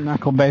knuckle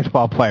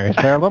baseball players.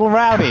 They're a little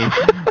rowdy,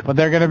 but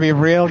they're going to be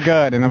real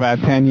good in about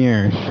 10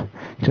 years.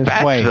 Just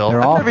wait. Battsville?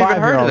 They're I've all never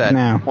even heard of 5-year-olds that.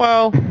 now.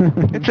 Well,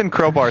 it's in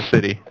Crowbar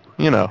City.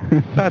 You know,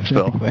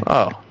 Battsville. Exactly.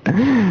 Oh,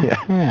 yeah.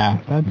 Yeah,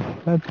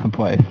 that's the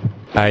place.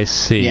 I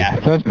see.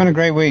 Yeah, so it's been a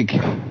great week.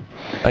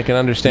 I can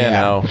understand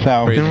Yeah, how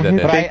so- crazy that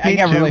But is. I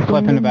get really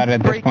flippant about it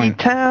at this Breaky point.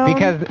 Town.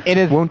 Because it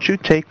is, Won't you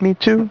take me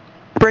to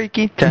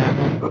Breaky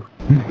Town?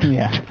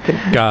 yeah.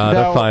 Gotta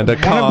So, find a one of the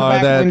car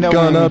back that's window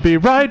gonna ones, be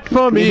right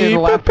for me. either the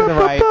left or the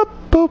right,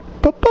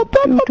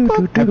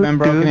 have been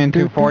broken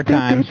into 4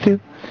 times.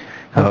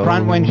 The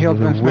front windshield's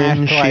been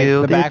smashed twice,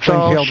 the back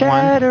windshield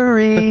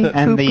once,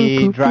 and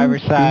the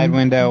driver's side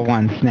window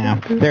once now.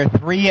 There are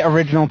 3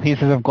 original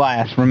pieces of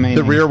glass remaining.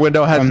 The rear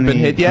window hasn't from been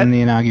the- hit yet? From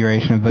the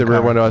inauguration of the The rear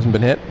car. window hasn't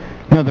been hit?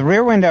 No, the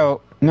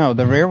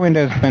rear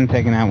window's been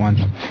taken out once.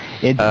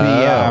 It's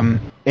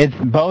it's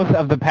both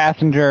of the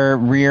passenger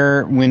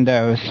rear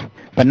windows,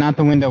 but not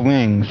the window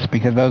wings,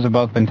 because those have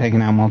both been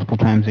taken out multiple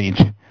times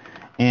each.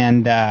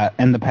 And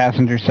the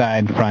passenger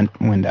side front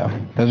window.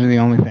 Those are the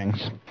only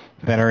things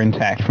that are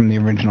intact from the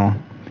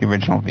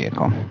original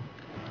vehicle.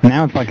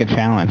 Now it's like a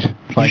challenge.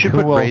 It's like should who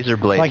put will- razor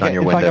blades like on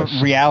your it's windows.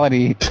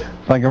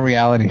 Like a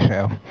reality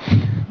show.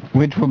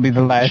 Which will be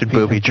the last should piece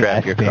booby of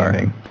trap glass your car.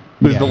 standing.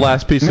 Who's Yeah. the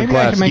last piece of Maybe I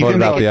glass should make floated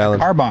it out into the a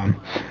island? car bomb.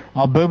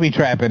 I'll booby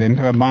trap it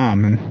into a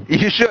bomb. And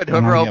You should. And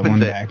Whoever I'll get opens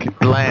one it, back.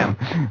 blam.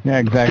 yeah,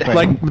 exactly.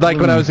 Like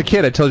when I was a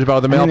kid, I told you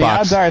about the And the mailbox.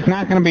 odds are it's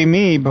not going to be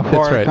me before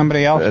That's right.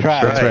 somebody else That's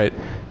tries. That's right.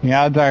 The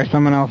odds are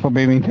someone else will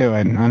beat me to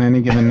it on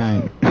any given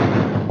night.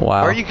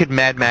 Wow. Or you could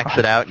Mad Max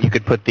it out. You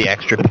could put the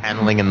extra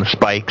paneling and the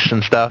spikes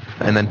and stuff,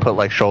 and then put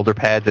like shoulder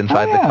pads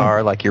inside Oh, the yeah.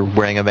 car, like you're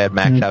wearing a Mad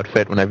Max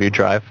outfit whenever you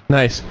drive.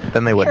 Nice.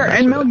 Then they wouldn't. Sure, mess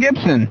and with Mel it.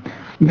 Gibson.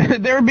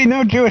 There would be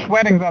no Jewish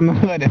weddings on the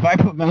hood if I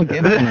put Mel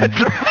Gibson in it. That's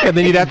right. And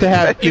then you'd have to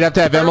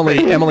have Emily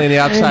on the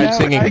outside know,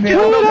 singing. I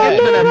know. "Could I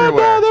Gibson be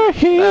everywhere. another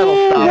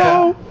hero?"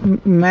 That'll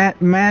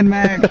Mad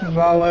Max is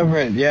all over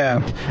it,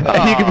 yeah. Oh,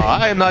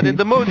 I am not in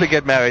the mood to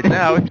get married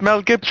now. It's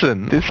Mel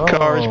Gibson. This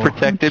car is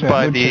protected hoocha,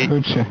 by hoocha, the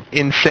hoocha.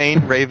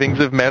 insane ravings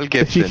of Mel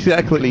Gibson.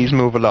 Exactly. Please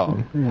move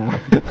along. Yeah.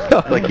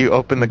 Like you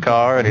open the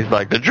car and he's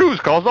like, the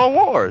Jews caused our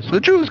wars. The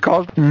Jews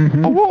caused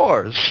Mm-hmm. the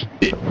wars.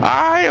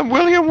 I am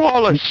William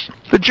Wallace.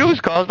 The Jews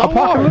caused our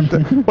wars.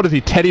 What is he,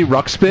 Teddy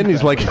Ruxpin?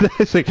 He's like,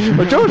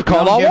 the Jews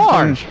called all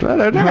wars.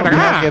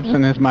 Mel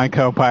Gibson is my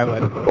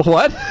co-pilot.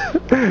 What?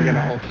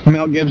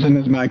 Mel Gibson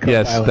is my co-pilot.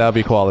 Yes, that'll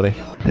be quality.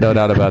 No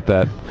doubt about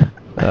that.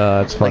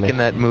 That's Like funny. in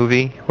that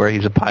movie where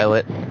he's a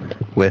pilot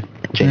with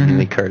Jamie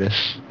Lee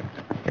Curtis,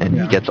 and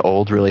he gets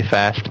old really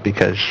fast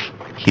because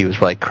he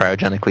was like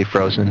cryogenically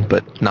frozen,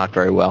 but not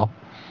very well.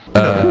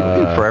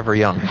 Forever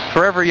Young.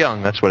 Forever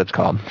Young, that's what it's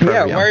called.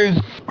 Forever Young. where is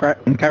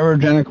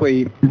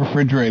cryogenically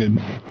refrigerated?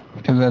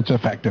 Because that's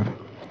effective.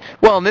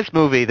 Well, in this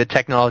movie, the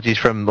technology's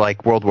from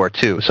like World War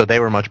II, so they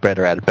were much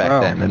better at it back Oh.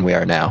 then than we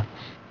are now.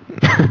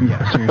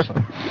 Yeah,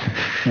 seriously.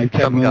 Like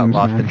Ted Something got Williams,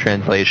 lost man. in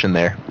translation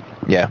there.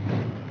 Yeah.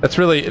 That's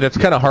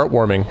kind of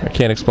heartwarming. I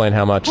can't explain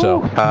how much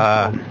so.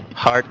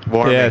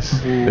 Heartwarming.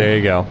 Yes, there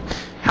you go.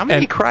 How many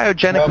And-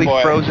 cryogenically Oh,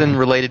 boy. frozen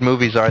related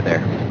movies are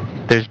there?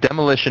 There's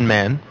Demolition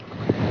Man.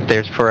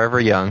 There's Forever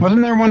Young.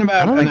 Wasn't there one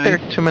about I don't think an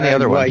there's too many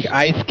other like ones.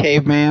 Ice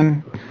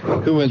Caveman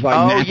who was like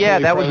Oh naturally yeah,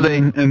 that was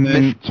frozen and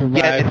then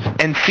survived.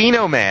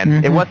 Encino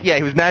Man. It was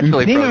he was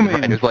naturally Encino frozen. Man.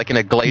 Right? It was like in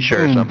a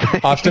glacier or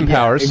something. Austin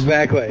Powers.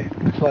 Exactly.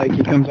 It's like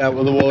he comes out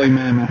with a woolly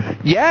mammoth.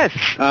 Yes,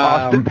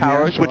 Austin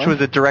Powers, yeah, which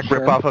was a direct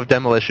ripoff of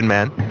Demolition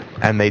Man,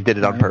 and they did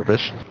it on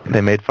purpose.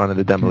 They made fun of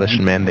the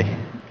Demolition Man.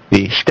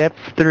 The step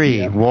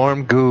 3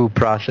 warm goo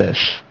process,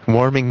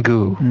 warming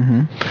goo.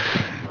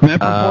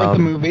 Map Report the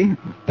movie.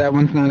 That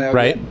one's not out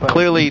Right. yet. But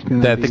Clearly, it's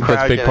gonna that's be-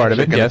 a big part of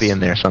it, Going to yes. be in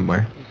there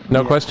somewhere.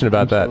 No question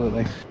about that.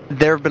 Absolutely.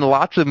 There have been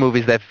lots of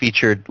movies that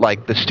featured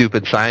like the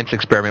stupid science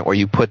experiment where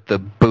you put the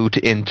boot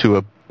into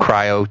a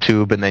cryo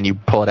tube and then you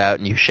pull it out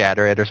and you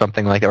shatter it or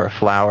something like that, or a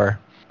flower.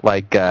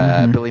 Like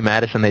Billy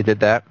Madison, they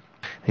did that.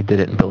 They did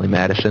it in Billy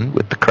Madison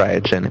with the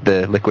cryogen,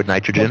 the liquid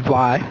nitrogen. The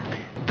Fly.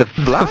 The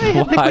Fly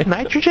had liquid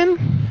nitrogen?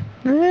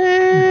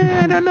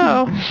 I don't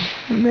know.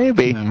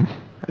 Maybe. No.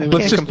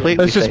 Let's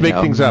just make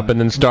things up, and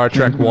then Star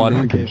Trek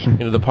 1,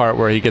 the part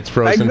where he gets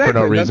frozen for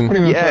no reason. That's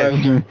pretty much what I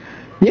was doing.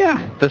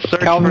 Yeah. The Search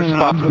Calvin for and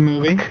Hobbes, Spock. the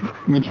movie,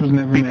 which was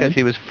never Because made.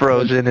 he was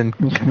frozen and...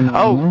 Was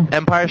phenomenal. Oh,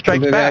 Empire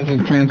Strikes So Back. that has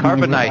a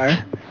transformative Carbonite.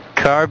 fire.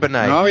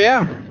 Carbonite. Oh,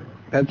 yeah.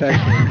 That's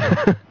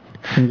actually...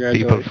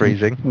 Congratulations. People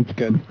freezing. That's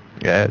good.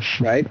 Yes.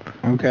 Right?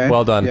 Okay.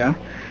 Well done. Yeah.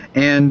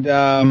 And,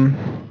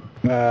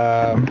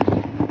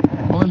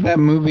 what was that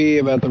movie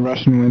about the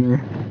Russian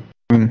winter?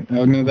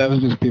 Oh, no, that was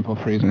just people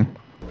freezing.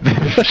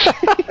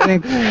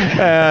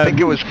 I think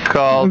it was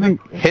called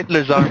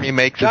Hitler's Army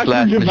Makes Its Dr.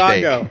 Last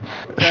Zhivago.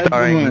 Mistake. That's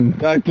the one.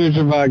 Dr.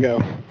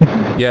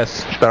 Zhivago.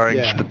 Yes. Starring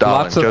Yeah. Stalin,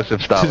 Lots of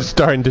Joseph Stalin,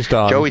 starring to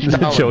Stalin. Joey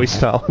Stalin. Joey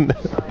Stalin.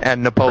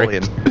 and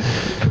Napoleon.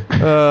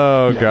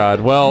 Oh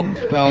God. Well,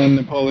 Stalin,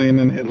 Napoleon,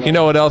 and Hitler. you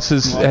know what else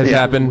has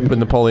happened with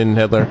Napoleon and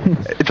Hitler?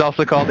 It's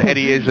also called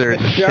Eddie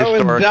Izzard's Show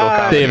is historical done.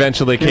 comedy. They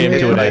eventually came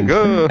to an end,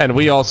 and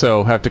we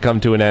also have to come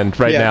to an end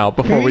right now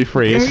before we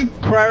freeze. Can we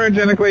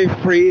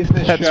cryogenically freeze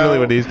the That's show really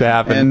what needs to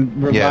happen. and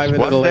revive Yes, it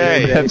one at a later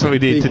day. date? That's what we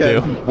need to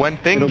do. Because When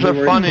things it'll are be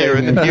worth funnier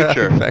in the saving.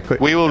 future, Exactly.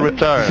 we will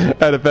return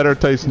At a better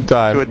taste and to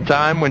time. a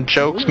time when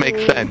jokes make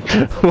sense.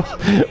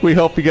 We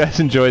hope you guys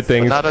enjoyed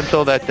things. Not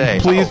until that day.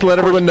 Please Oh, let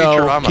of everyone course,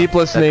 know. Futurama. Keep That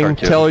listening.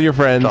 cartoon. Tell your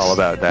friends. It's all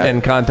about that.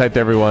 And contact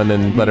everyone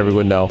and let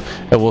everyone know.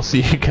 And we'll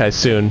see you guys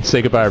soon.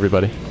 Say goodbye,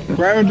 everybody.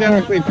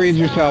 Cryogenically freeze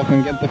yourself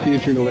and get the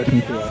future to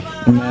listen to us,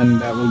 and then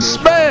that will be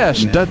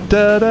Smash! Da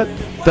da da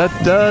da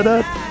da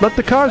da. Let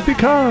the cars be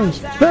cars.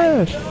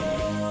 Smash!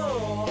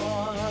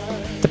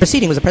 The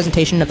proceeding was a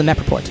presentation of the MEP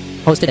Report,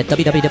 hosted at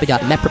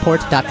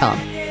www.mepreport.com.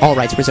 All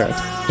rights reserved.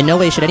 In no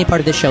way should any part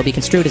of this show be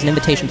construed as an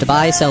invitation to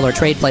buy, sell, or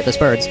trade flightless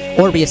birds,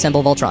 or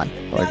reassemble Voltron,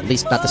 or at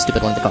least not the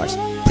stupid one with the cars.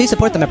 Please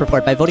support the MEP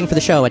Report by voting for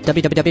the show at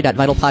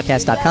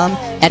www.vitalpodcast.com,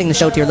 adding the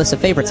show to your list of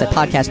favorites at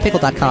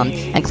podcastpickle.com,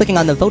 and clicking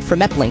on the Vote for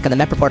MEP link on the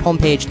MEP Report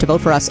homepage to vote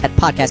for us at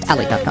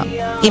podcastalley.com.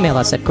 Email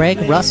us at Greg,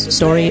 Russ,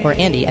 Story, or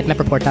Andy at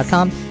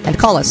mepreport.com, and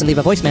call us and leave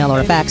a voicemail or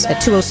a fax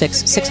at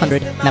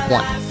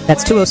 206-600-MEP1.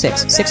 That's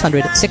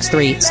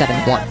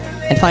 206-600-6371.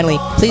 And finally,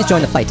 please join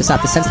the fight to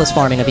stop the senseless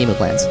farming of emu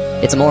glands.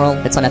 It's immoral,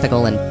 it's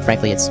unethical, and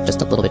frankly, it's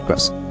just a little bit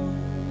gross.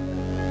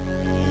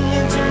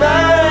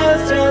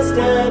 Tomorrow's just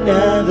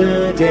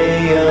another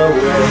day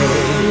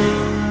away.